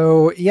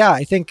 So yeah,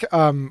 I think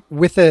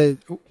with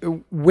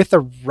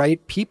the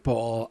right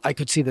people, I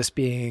could see this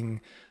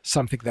being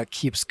something that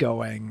keeps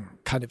going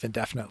kind of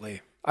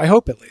indefinitely. I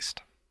hope, at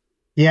least.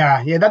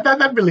 Yeah,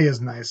 that really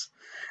is nice.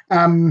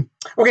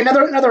 Okay,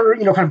 another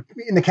kind of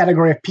in the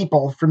category of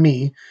people for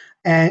me,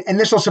 and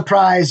this will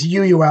surprise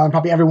you, Yoel, and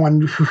probably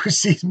everyone who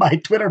sees my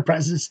Twitter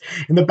presence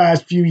in the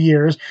past few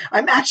years.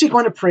 I'm actually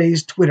going to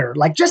praise Twitter,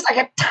 just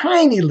a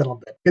tiny little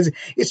bit, because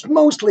it's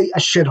mostly a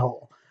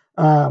shithole.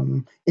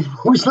 It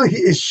mostly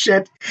is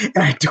shit, and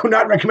I do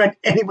not recommend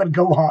anyone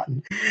go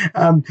on.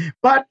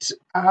 But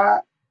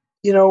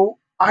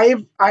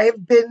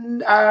I've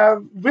been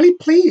really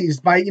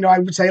pleased by, I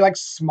would say like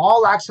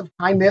small acts of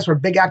kindness or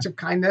big acts of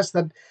kindness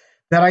that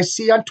I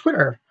see on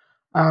Twitter.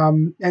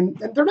 And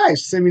they're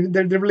nice. I mean,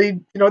 they're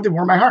really, they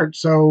warm my heart.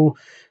 So,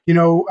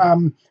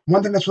 one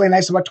thing that's really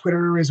nice about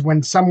Twitter is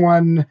when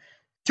someone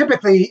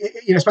typically,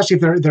 especially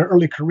if they're their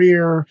early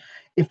career,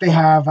 if they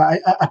have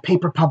a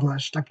paper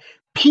published, like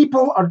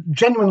people are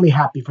genuinely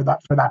happy for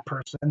that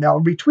person, and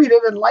they'll retweet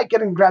it and like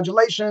it and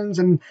congratulations.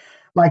 And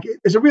like,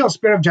 there's a real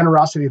spirit of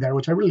generosity there,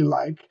 which I really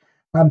like.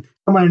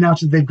 Someone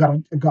announces they've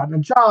gotten a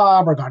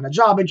job or gotten a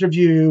job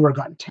interview or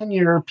gotten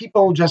tenure.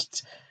 People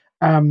just,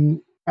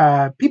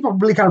 people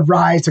really kind of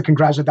rise to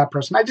congratulate that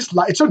person.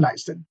 It's so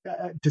nice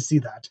to see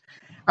that.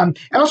 And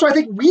also I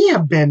think we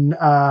have been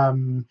a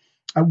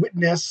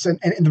witness and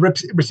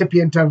the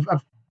recipient of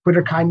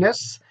Twitter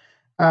kindness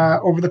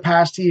over the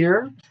past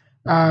year.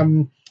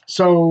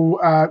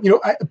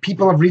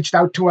 People have reached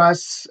out to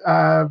us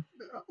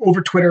over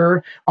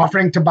Twitter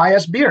offering to buy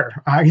us beer.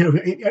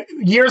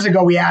 Years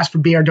ago, we asked for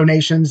beer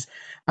donations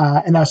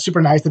And that was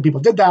super nice that people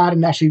did that.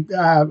 And actually,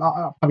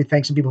 I'll probably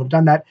thank some people who've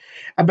done that.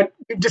 But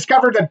we've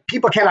discovered that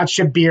people cannot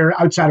ship beer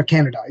outside of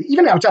Canada.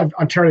 Even outside of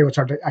Ontario, it's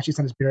hard to actually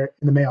send us beer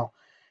in the mail.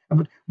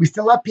 But we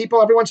still have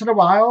people every once in a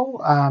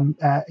while,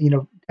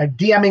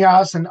 DMing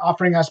us and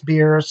offering us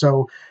beer.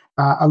 So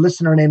a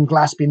listener named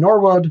Glaspie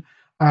Norwood,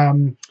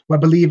 who I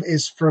believe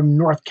is from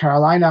North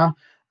Carolina,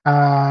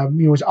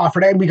 was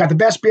offered, and we got the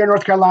best beer in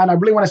North Carolina. I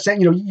really want to say,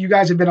 you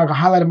guys have been like a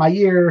highlight of my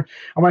year.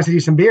 I want to send you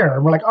some beer.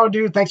 And we're like, oh,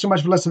 dude, thanks so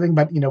much for listening,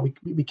 but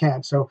we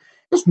can't. So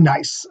it's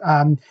nice.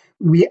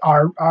 We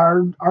are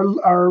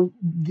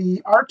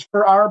the art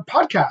for our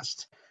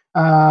podcast,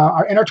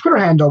 and our Twitter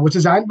handle was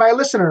designed by a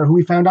listener who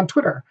we found on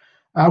Twitter,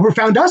 who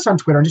found us on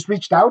Twitter and just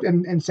reached out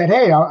and said,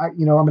 hey,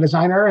 I'm a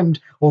designer, and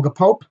Olga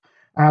Pope.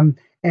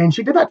 And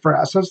she did that for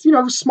us. So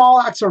it's, small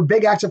acts or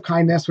big acts of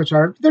kindness,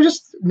 they're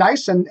just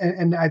nice.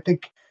 And I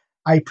think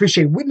I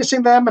appreciate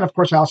witnessing them. And of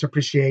course, I also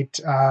appreciate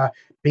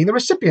being the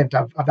recipient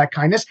of that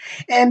kindness.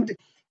 And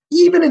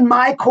even in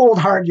my cold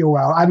heart,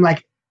 Yoel, I'm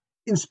like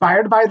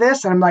inspired by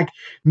this. And I'm like,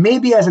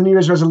 maybe as a New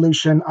Year's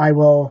resolution, I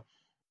will,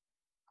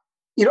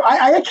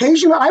 I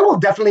occasionally, I will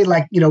definitely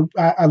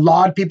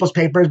laud people's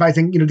papers by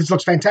saying, this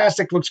looks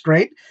fantastic, looks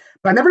great.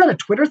 But I've never done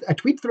a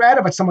tweet thread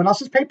about someone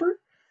else's paper.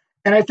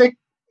 And I think,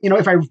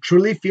 if I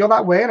truly feel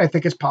that way and I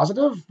think it's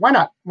positive, why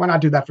not? Why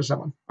not do that for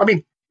someone? I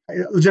mean,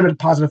 a legitimate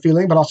positive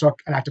feeling, but also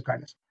an act of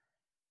kindness.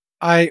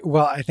 I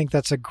think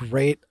that's a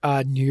great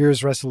New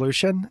Year's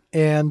resolution,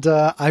 and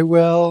I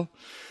will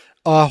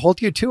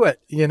hold you to it.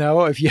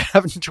 If you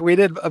haven't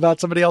tweeted about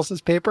somebody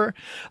else's paper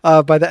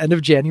by the end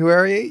of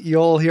January,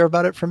 you'll hear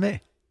about it from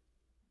me.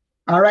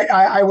 All right,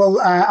 I will.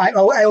 I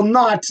will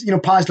not,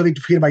 positively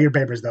tweet about your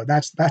papers, though.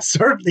 That's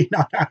certainly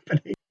not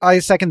happening. I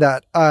second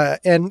that.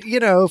 And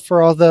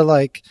for all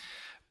the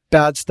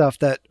bad stuff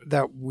that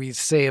we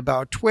say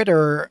about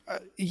Twitter,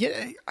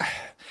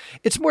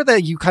 it's more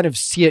that you kind of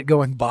see it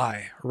going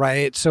by,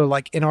 right? So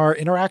in our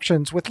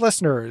interactions with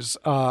listeners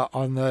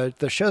on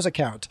the show's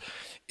account,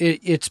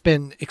 it's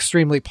been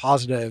extremely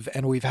positive,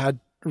 and we've had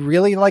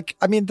really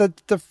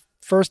the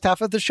first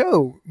half of the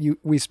show,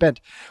 we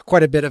spent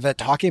quite a bit of it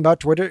talking about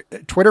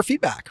Twitter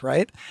feedback,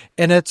 right?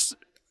 And it's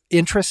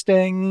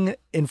interesting,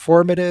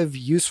 informative,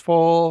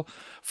 useful,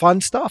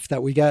 fun stuff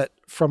that we get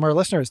from our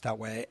listeners that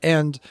way.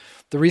 And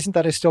the reason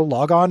that I still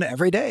log on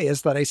every day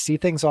is that I see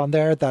things on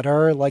there that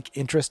are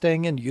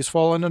interesting and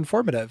useful and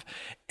informative.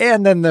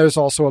 And then there's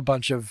also a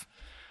bunch of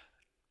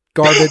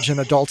garbage and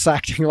adults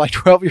acting like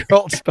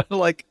 12-year-olds, but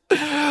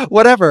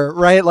whatever,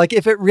 right?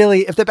 If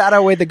the bad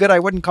outweighed the good, I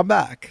wouldn't come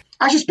back.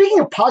 Actually, speaking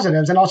of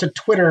positives and also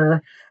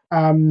Twitter,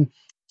 a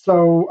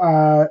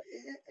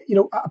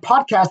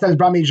podcast that has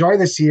brought me joy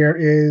this year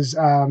is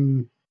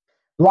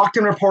Locked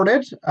and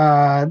Reported,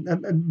 a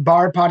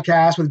Bard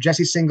podcast with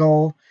Jesse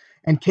Singal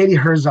and Katie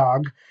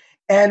Herzog.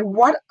 And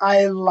what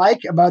I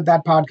like about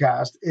that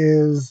podcast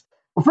is,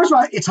 well, first of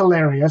all, it's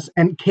hilarious.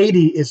 And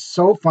Katie is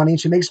so funny.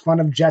 She makes fun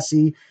of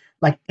Jesse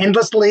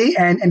endlessly,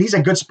 and he's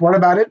a good sport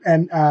about it.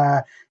 And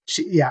I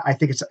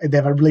think they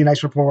have a really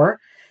nice rapport.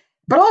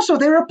 But also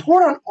they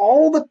report on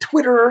all the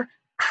Twitter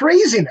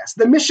craziness,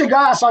 the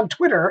mishigas on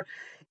Twitter.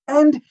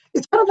 And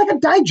it's kind of like a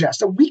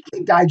digest, a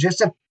weekly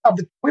digest of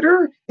the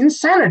Twitter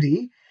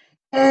insanity.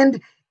 And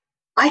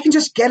I can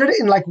just get it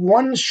in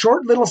one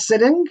short little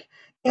sitting,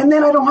 and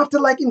then I don't have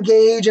to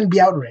engage and be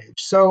outraged.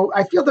 So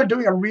I feel they're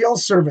doing a real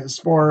service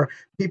for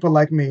people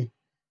like me.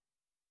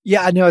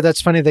 Yeah, I know.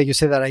 That's funny that you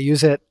say that. I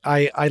use it.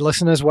 I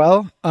listen as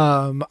well.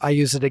 I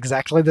use it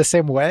exactly the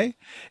same way.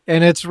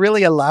 And it's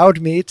really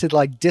allowed me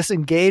to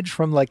disengage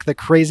from the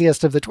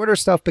craziest of the Twitter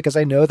stuff, because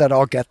I know that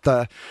I'll get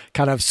the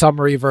kind of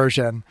summary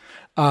version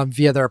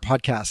via their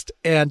podcast.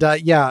 And I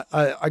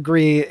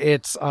agree.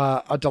 It's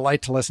a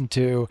delight to listen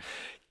to.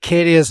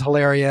 Katie is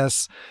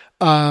hilarious.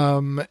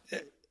 And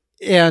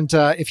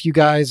if you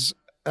guys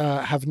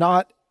have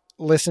not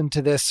listened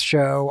to this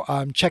show,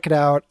 check it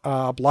out.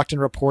 Blocked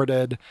and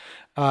Reported.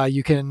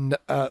 You can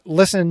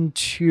listen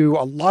to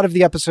a lot of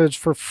the episodes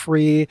for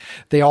free.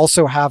 They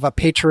also have a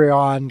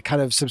Patreon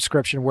kind of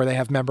subscription where they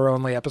have member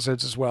only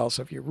episodes as well.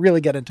 So if you really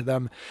get into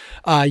them,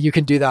 you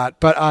can do that.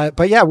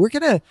 But yeah, we're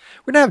gonna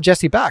have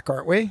Jesse back,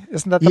 aren't we?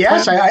 Isn't that the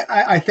Yes, plan?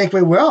 I think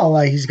we will.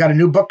 He's got a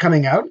new book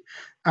coming out.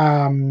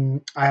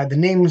 The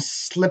name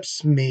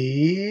slips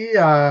me.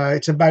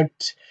 It's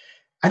about,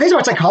 I think it's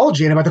about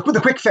psychology and about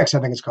the quick fix, I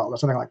think it's called, or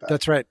something like that.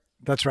 That's right.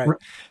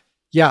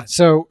 Yeah.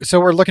 So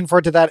we're looking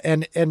forward to that.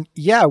 And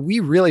yeah, we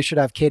really should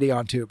have Katie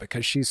on too,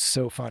 because she's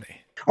so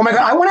funny. Oh my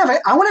God. I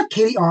want to have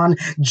Katie on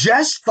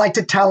just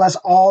to tell us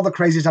all the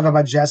crazy stuff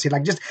about Jesse,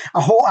 just a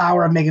whole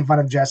hour of making fun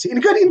of Jesse in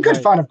good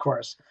fun, of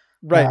course.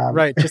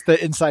 Right. Just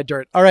the inside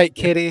dirt. All right,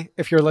 Katie,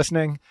 if you're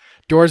listening,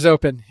 doors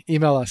open,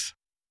 email us.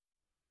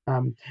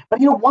 But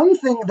one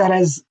thing that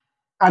has,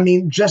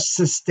 just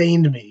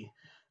sustained me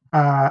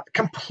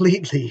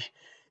completely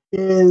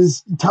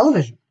is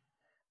television.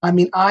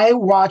 I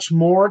watch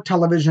more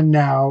television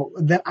now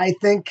than I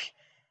think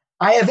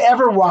I have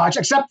ever watched,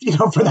 except,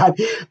 for that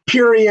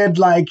period,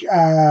 like,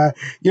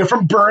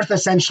 from birth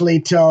essentially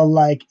till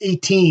like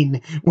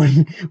 18,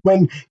 when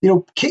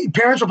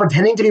parents were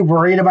pretending to be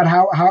worried about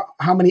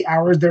how many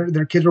hours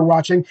their kids were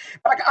watching.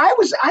 Like I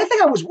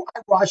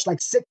watched like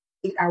 6-8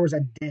 hours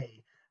a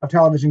day of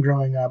television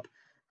growing up.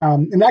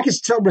 And I can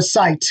still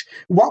recite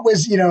what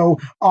was,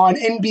 on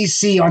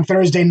NBC on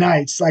Thursday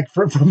nights, like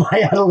for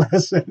my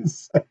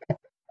adolescence.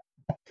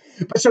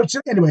 But so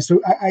anyway, so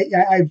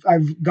I've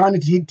gone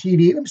into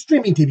TV,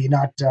 streaming TV,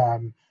 not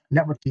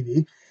network TV.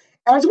 And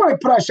I just want to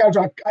put out a shout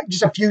out to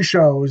just a few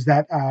shows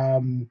that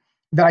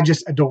I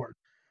just adored.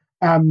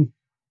 One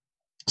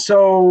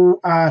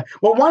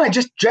I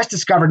just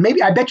discovered.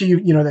 Maybe I bet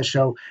you know this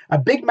show,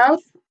 Big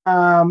Mouth.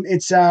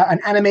 It's an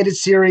animated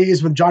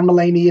series with John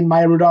Mulaney and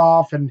Maya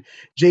Rudolph and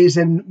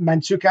Jason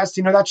Mantzoukas.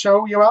 Do you know that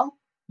show, Yoel?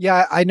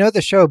 Yeah, I know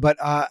the show, but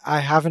I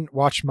haven't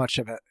watched much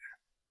of it.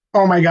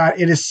 Oh my God,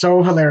 it is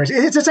so hilarious.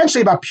 It's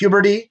essentially about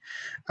puberty,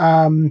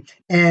 and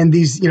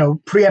these,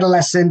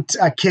 pre-adolescent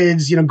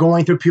kids,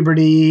 going through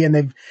puberty,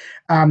 and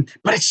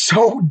but it's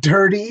so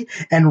dirty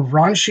and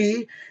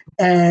raunchy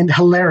and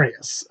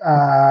hilarious.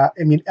 I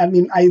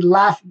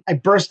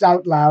burst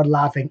out loud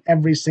laughing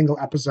every single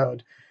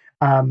episode.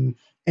 And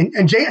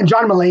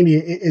John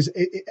Mulaney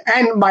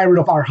and Maya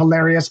Rudolph are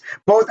hilarious,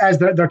 both as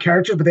their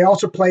characters, but they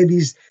also play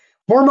these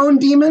hormone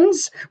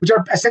demons, which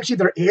are essentially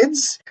their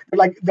ids. They're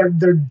like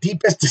their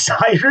deepest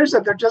desires,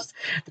 and their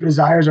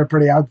desires are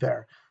pretty out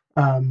there.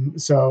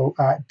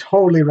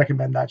 Totally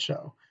recommend that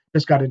show.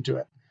 Just got into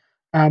it.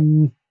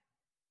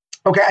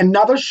 Okay,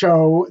 another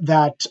show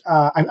that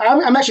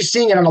I'm actually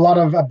seeing it on a lot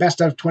of best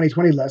of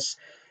 2020 lists,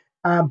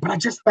 but I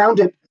just found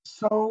it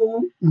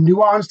so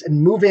nuanced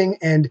and moving,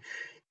 and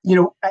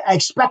I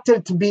expected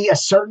it to be a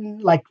certain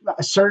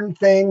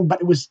thing,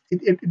 but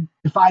it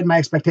defied my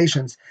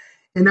expectations.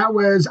 And that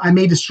was I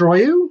May Destroy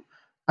You,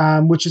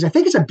 which is, I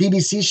think it's a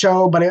BBC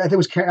show, but I think it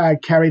was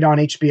carried on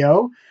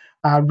HBO,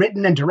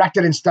 written and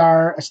directed and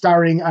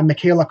starring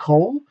Michaela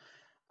Cole.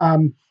 I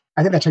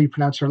think that's how you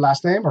pronounce her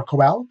last name, or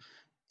Coel.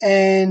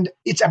 And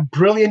it's a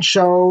brilliant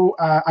show.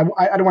 I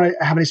don't want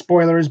to have any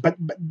spoilers, but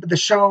the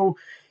show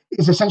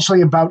is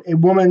essentially about a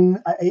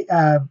woman,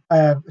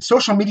 a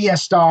social media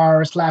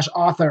star /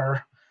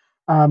 author,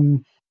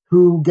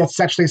 who gets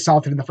sexually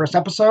assaulted in the first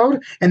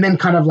episode, and then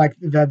kind of like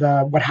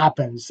the what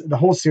happens. The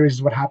whole series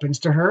is what happens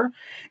to her,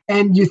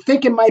 and you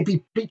think it might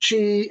be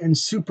preachy and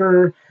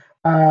super,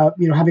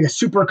 having a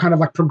super kind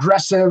of like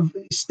progressive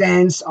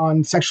stance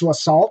on sexual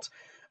assault,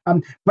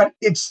 but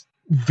it's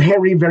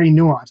very, very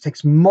nuanced.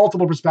 Takes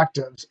multiple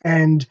perspectives,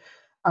 and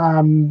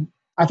I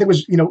think it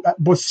was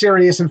both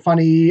serious and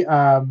funny,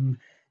 and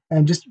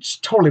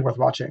just totally worth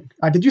watching.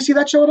 Did you see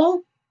that show at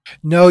all?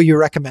 No, you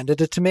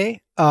recommended it to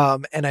me,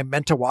 and I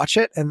meant to watch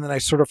it, and then I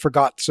sort of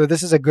forgot. So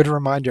this is a good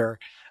reminder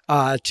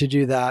to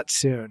do that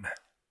soon.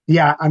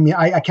 Yeah, I mean,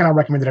 I cannot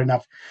recommend it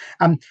enough.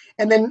 And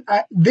then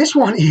this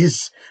one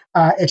is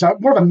it's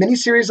more of a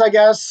miniseries, I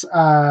guess,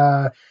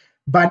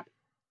 but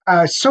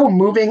so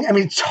moving. I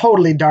mean,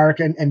 totally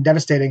dark and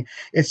devastating.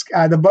 It's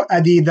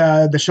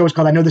the show is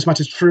called I Know This Much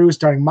Is True,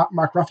 starring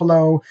Mark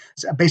Ruffalo.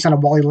 It's based on a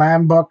Wally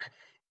Lamb book,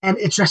 and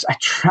it's just a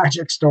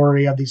tragic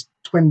story of these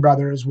twin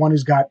brothers. One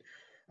who's got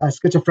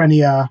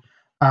schizophrenia,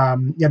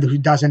 the other who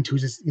doesn't,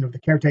 who's just, the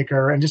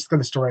caretaker, and just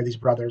the story of these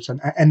brothers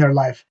and their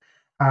life.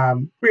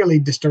 Really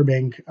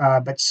disturbing,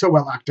 but so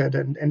well acted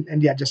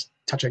and yeah, just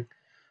touching.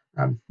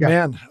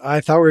 Man, I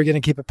thought we were going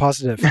to keep it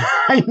positive.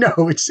 I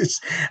know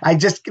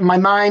my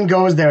mind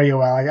goes there,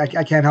 Yoel.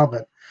 I can't help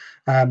it.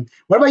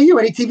 What about you?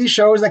 Any TV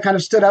shows that kind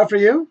of stood out for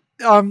you?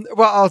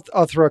 Well,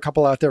 I'll throw a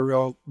couple out there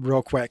real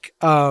quick.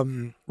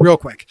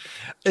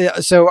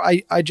 So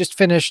I just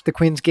finished The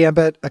Queen's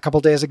Gambit a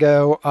couple days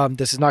ago.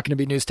 This is not going to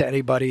be news to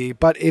anybody,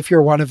 but if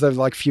you're one of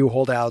the few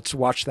holdouts,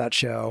 watch that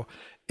show.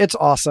 It's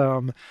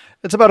awesome.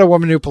 It's about a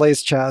woman who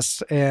plays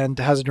chess and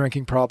has a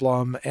drinking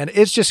problem, and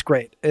it's just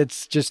great.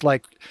 It's just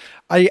like,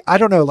 I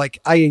don't know,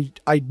 I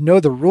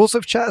know the rules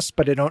of chess,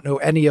 but I don't know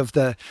any of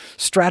the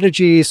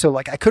strategy. So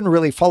I couldn't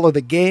really follow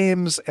the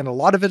games, and a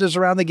lot of it is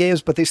around the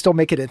games, but they still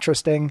make it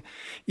interesting.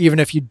 Even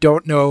if you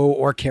don't know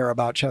or care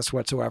about chess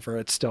whatsoever,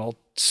 it's still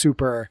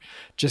super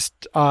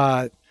just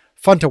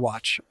fun to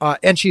watch.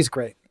 And she's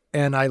great.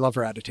 And I love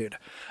her attitude.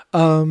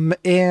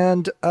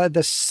 And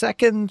the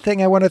second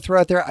thing I want to throw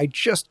out there, I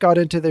just got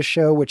into this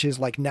show, which is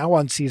now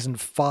on season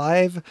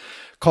 5,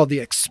 called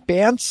The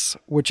Expanse,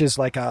 which is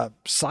like a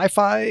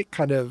sci-fi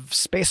kind of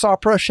space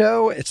opera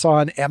show. It's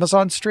on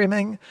Amazon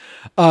streaming.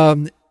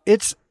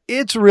 It's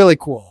really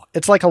cool.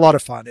 It's a lot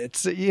of fun.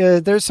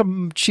 There's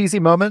some cheesy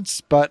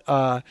moments, but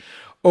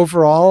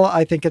overall,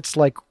 I think it's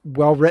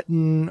well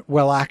written,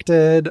 well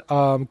acted,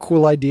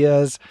 cool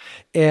ideas,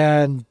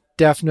 and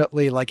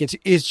definitely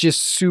it's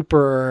just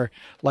super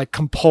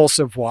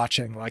compulsive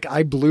watching.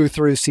 I blew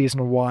through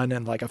season 1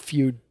 in a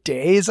few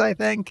days. I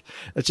think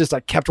it's just I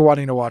kept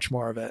wanting to watch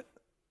more of it.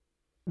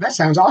 That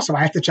sounds awesome.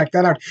 I have to check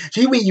that out.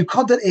 So wait, you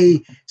called it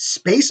a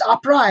space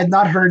opera? I had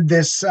not heard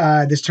this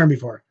term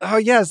before. Oh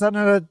yeah, is that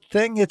not a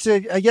thing? It's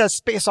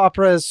space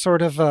opera is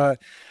sort of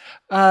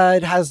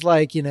It has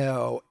like,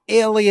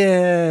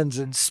 aliens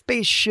and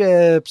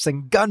spaceships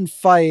and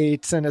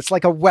gunfights, and it's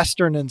like a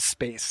Western in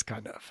space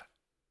kind of.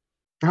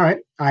 All right.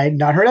 I had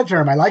not heard that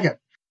term. I like it.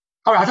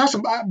 All right. I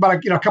thought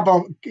about a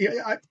couple,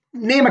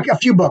 name a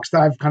few books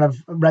that I've kind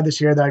of read this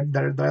year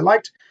that I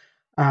liked.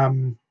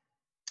 Okay,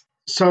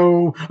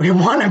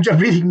 one I'm just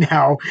reading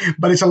now,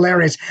 but it's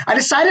hilarious. I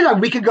decided a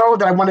week ago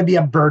that I want to be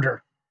a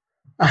birder.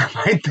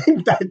 I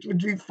think that would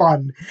be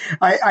fun.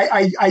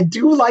 I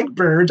do like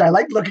birds. I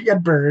like looking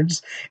at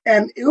birds,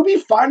 and it would be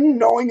fun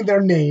knowing their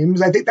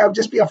names. I think that would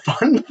just be a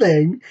fun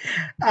thing.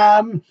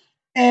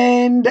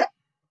 And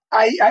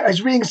I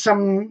was reading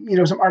some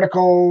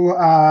article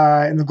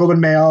in the Globe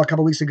and Mail a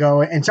couple weeks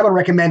ago, and someone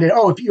recommended,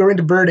 if you're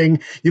into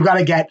birding, you got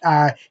to get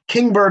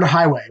Kingbird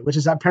Highway, which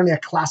is apparently a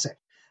classic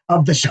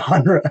of the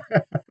genre,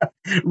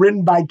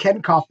 written by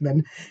Ken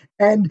Kaufman,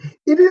 and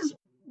it is.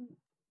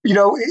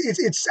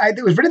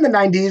 It was written in the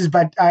 90s,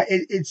 but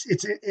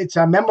it's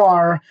a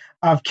memoir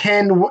of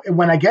Ken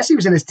when I guess he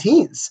was in his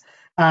teens,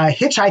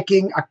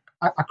 hitchhiking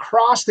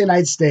across the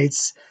United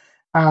States,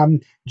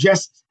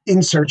 just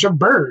in search of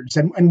birds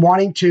and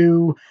wanting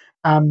to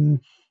have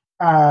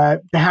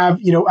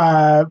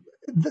to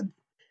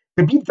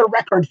beat the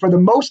record for the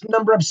most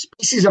number of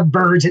species of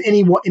birds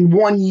in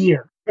 1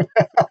 year.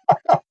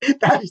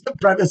 That is the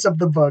premise of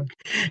the book.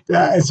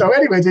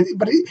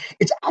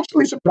 It's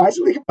actually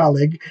surprisingly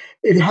compelling.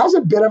 It has a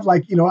bit of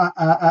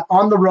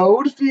on the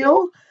road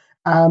feel.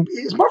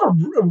 It's more of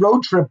a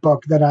road trip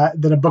book than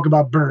a book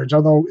about birds,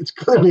 although it's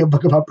clearly a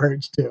book about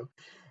birds too.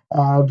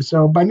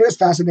 So my newest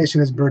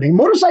fascination is birding,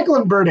 motorcycle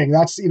and birding.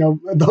 That's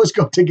those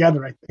go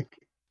together, I think.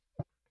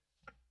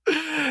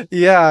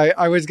 Yeah,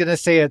 I was gonna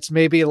say it's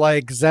maybe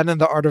like Zen and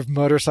the Art of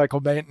Motorcycle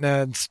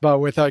Maintenance, but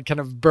with a kind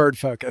of bird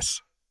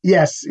focus.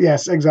 Yes,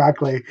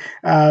 exactly.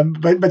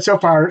 But so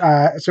far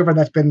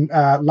that's been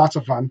lots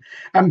of fun.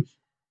 Another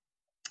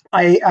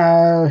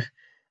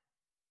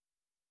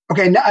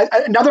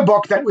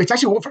book that it's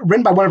actually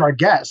written by one of our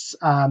guests.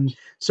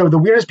 So The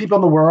Weirdest People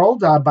in the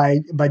World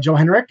by Joe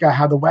Henrich,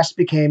 How the West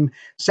Became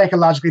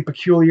Psychologically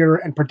Peculiar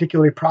and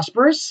Particularly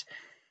Prosperous.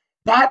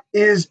 That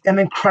is an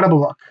incredible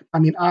book. I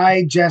mean,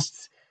 I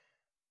just,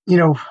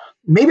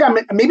 maybe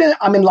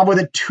I'm in love with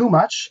it too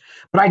much,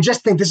 but I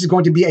just think this is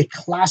going to be a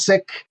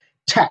classic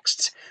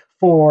text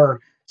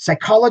for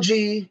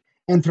psychology,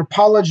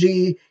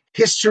 anthropology,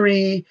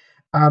 history,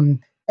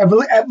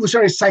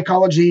 evolutionary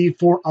psychology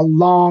for a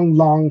long,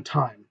 long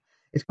time.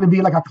 It's going to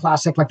be like a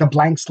classic, like The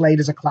Blank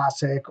Slate is a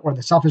classic, or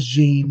The Selfish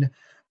Gene.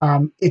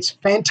 It's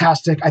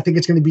fantastic. I think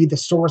it's going to be the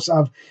source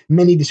of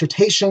many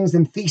dissertations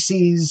and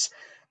theses.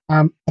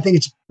 I think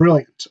it's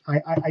brilliant.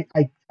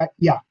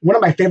 One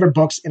of my favorite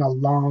books in a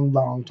long,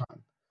 long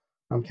time.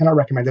 Cannot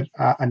recommend it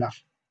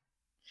enough.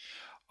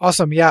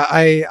 Awesome. Yeah,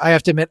 I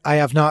have to admit, I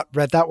have not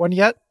read that one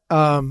yet.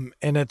 And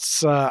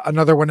it's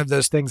another one of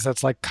those things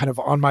that's like kind of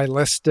on my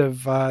list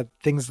of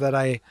things that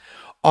I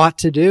ought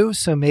to do.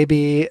 So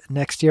maybe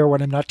next year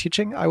when I'm not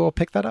teaching, I will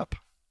pick that up.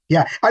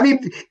 Yeah. I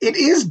mean, it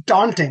is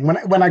daunting.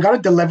 When I got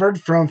it delivered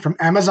from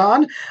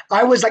Amazon,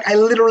 I was like, I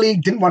literally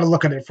didn't want to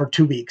look at it for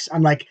 2 weeks.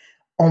 I'm like,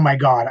 oh my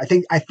God, I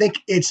think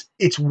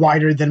it's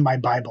wider than my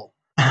Bible.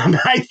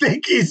 I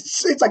think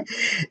it's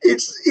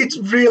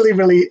really,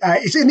 really,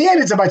 it's in the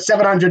end, it's about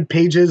 700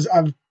 pages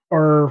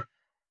or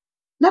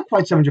not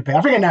quite 700 pages.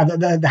 I forget now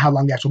how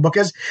long the actual book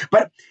is,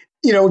 but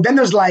then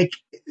there's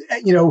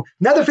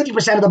another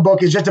 50% of the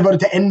book is just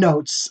devoted to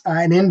endnotes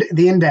and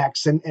the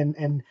index.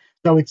 And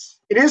so it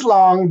is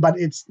long, but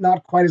it's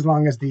not quite as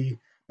long as the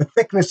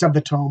thickness of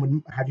the tome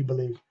would have you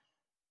believe.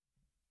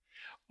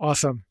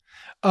 Awesome.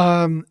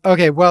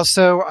 Okay. Well,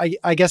 so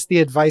I guess the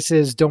advice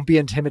is don't be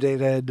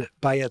intimidated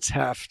by its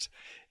heft.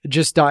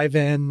 Just dive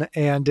in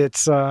and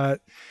it'll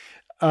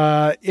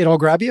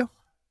grab you.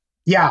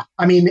 Yeah.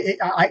 I mean,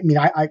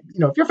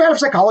 if you're a fan of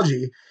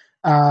psychology,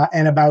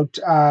 and about,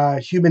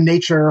 human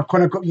nature,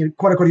 quote unquote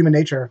human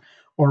nature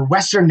or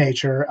Western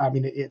nature, I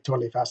mean, it's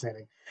totally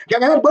fascinating. Okay,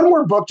 I got one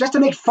more book just to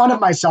make fun of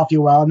myself,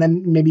 Yoel, and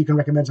then maybe you can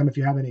recommend some if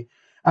you have any.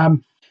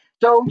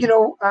 So,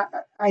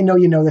 I know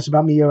you know this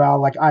about me,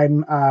 Yoel, like I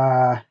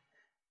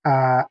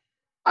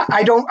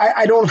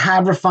don't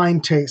have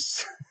refined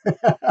tastes.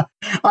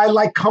 I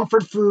like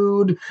comfort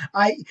food.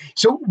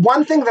 So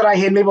one thing that I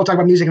hate, maybe we'll talk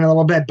about music in a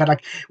little bit, but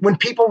like when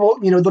people will,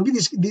 there'll be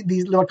these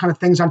little kind of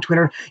things on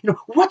Twitter,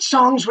 what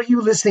songs were you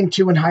listening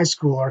to in high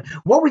school, or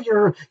what were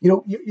your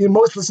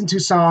most listened to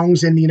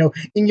songs in your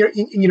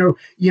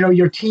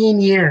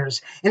teen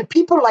years, and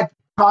people are like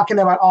talking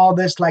about all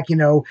this, like,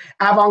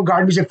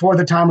 avant-garde music for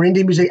the time or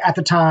indie music at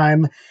the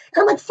time. And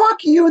I'm like,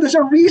 fuck you. There's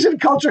a reason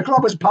Culture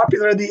Club was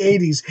popular in the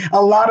 80s.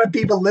 A lot of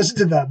people listen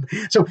to them.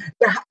 So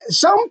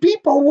some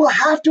people will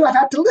have to have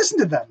had to listen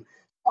to them.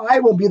 I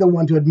will be the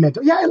one to admit,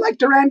 yeah, I like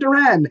Duran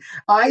Duran.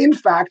 I, in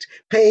fact,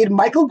 paid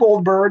Michael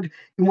Goldberg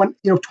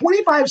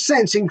 25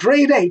 cents in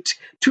grade 8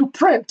 to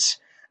print,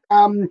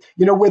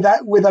 with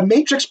a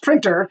matrix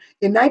printer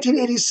in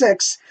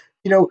 1986,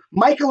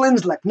 Michael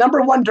Inslick,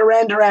 #1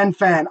 Duran Duran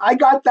fan. I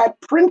got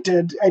that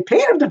printed. I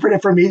paid him to print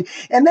it for me,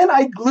 and then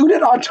I glued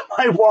it onto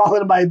my wall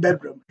in my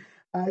bedroom.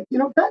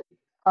 That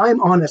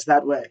I'm honest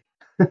that way.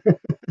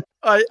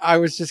 I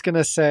was just going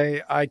to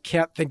say, I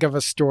can't think of a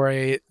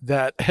story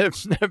that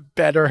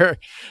better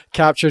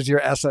captures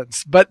your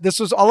essence. But this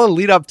was all a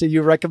lead up to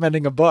you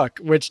recommending a book,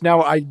 which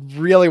now I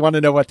really want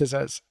to know what this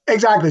is.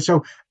 Exactly.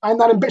 So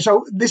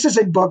so this is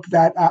a book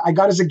that I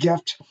got as a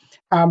gift.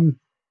 And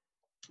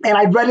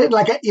I read it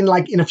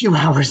in a few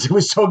hours. It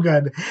was so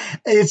good.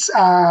 It's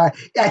I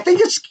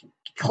think it's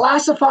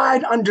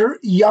classified under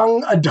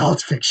young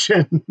adult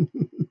fiction.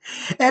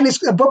 And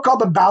it's a book called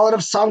The Ballad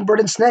of Songbird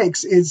and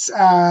Snakes. It's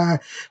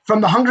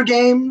from the Hunger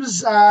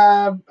Games.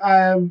 I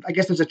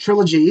guess there's a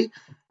trilogy.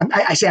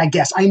 I say I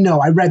guess. I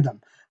know. I read them.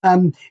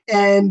 And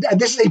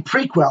this is a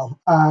prequel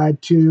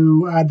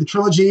to the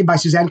trilogy by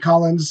Suzanne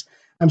Collins.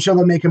 I'm sure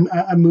they'll make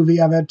a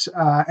movie of it,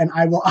 and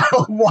I will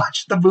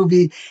watch the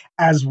movie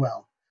as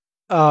well.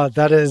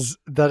 That is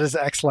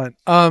excellent.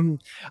 I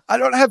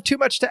don't have too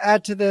much to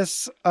add to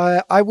this.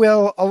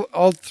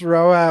 I'll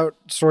throw out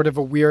sort of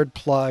a weird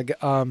plug,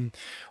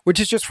 which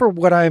is just for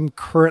what I'm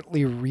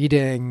currently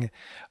reading.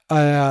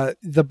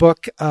 The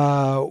book,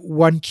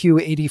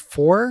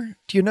 1Q84.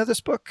 Do you know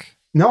this book?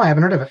 No, I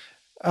haven't heard of it.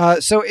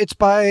 So it's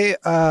by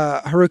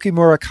Haruki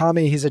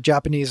Murakami. He's a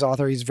Japanese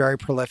author. He's very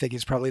prolific.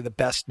 He's probably the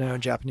best known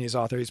Japanese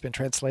author. He's been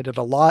translated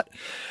a lot.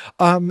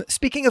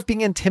 Speaking of being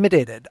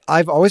intimidated,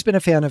 I've always been a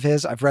fan of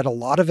his. I've read a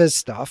lot of his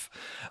stuff.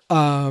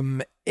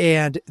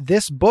 And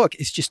this book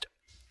is just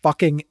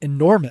fucking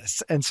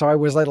enormous. And so I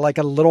was like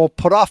a little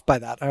put off by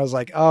that. I was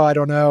like, oh, I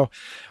don't know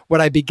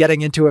what I'd be getting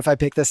into if I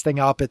pick this thing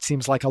up. It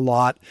seems like a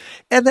lot.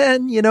 And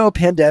then,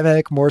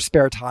 pandemic, more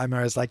spare time.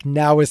 I was like,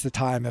 now is the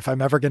time. If I'm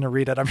ever going to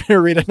read it, I'm going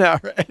to read it now.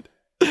 Right.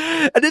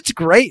 And it's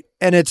great.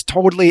 And it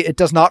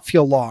does not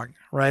feel long,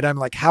 right? I'm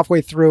like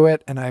halfway through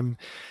it and I'm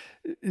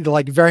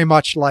like very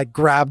much like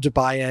grabbed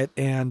by it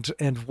and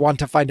want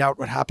to find out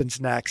what happens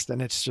next. And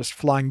it's just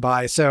flying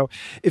by. So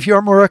if you're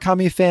a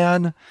Murakami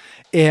fan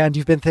and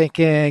you've been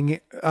thinking,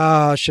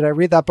 should I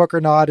read that book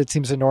or not? It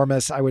seems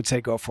enormous. I would say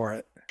go for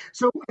it.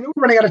 So I know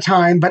we're running out of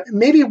time, but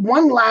maybe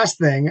one last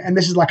thing, and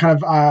this is like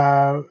kind of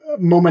a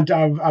moment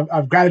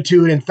of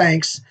gratitude and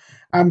thanks.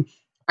 I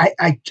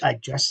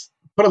just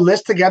put a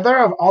list together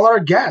of all our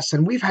guests,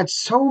 and we've had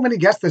so many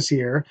guests this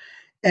year,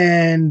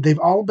 and they've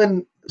all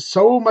been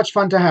so much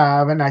fun to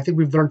have, and I think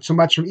we've learned so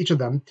much from each of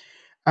them.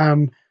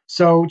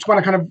 So just want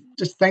to kind of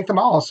just thank them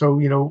all.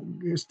 So,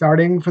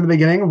 starting from the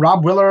beginning,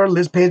 Rob Willer,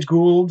 Liz Page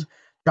Gould,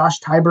 Josh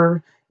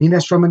Tiber, Nina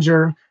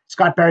Strominger,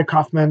 Scott Barry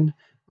Kaufman,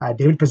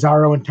 David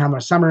Pizarro and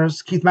Tamara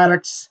Summers, Keith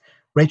Maddox,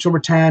 Rachel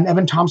Rattan,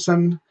 Evan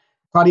Thompson,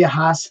 Claudia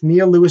Haas,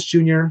 Neil Lewis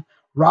Jr.,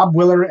 Rob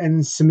Willer and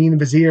Samin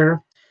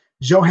Vizier,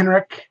 Joe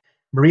Henrik,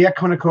 Maria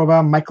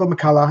Konnikova, Michael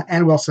McCullough,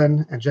 Ann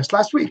Wilson, and just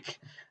last week,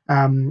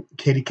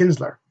 Katie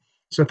Kinsler.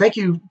 So thank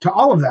you to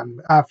all of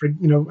them for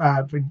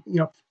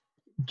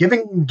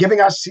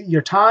giving us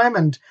your time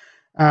and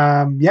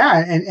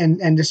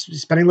just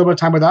spending a little bit of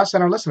time with us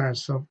and our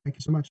listeners. So thank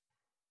you so much.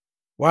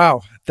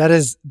 Wow,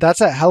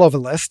 that's a hell of a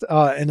list,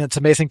 and it's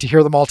amazing to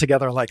hear them all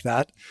together like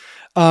that.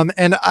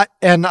 And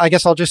I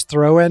guess I'll just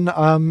throw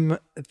in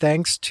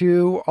thanks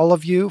to all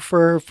of you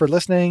for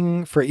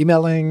listening, for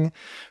emailing,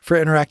 for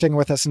interacting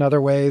with us in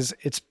other ways.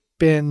 It's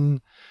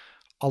been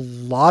a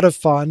lot of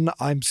fun.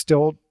 I'm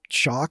still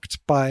shocked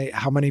by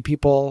how many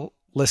people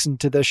listen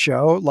to this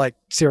show. Like,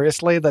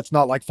 seriously, that's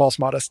not like false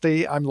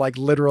modesty. I'm like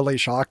literally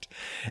shocked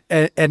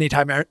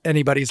anytime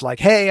anybody's like,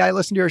 hey, I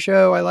listened to your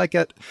show, I like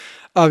it.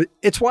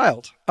 It's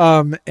wild.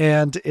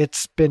 And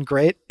it's been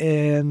great.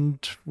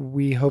 And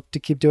we hope to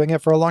keep doing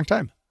it for a long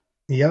time.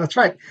 Yeah, that's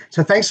right.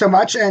 So thanks so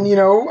much. And,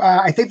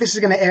 I think this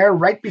is going to air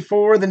right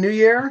before the new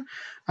year.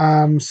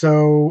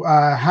 So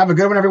have a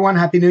good one, everyone.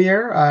 Happy New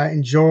Year.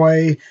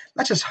 Enjoy.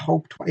 Let's just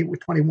hope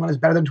 2021 is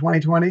better than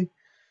 2020.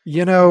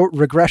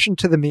 Regression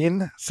to the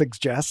mean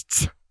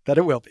suggests that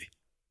it will be.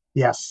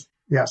 Yes.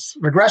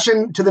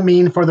 Regression to the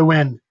mean for the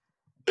win.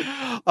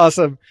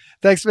 Awesome.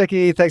 Thanks,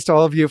 Mickey. Thanks to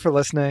all of you for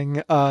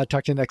listening. Talk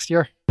to you next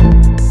year.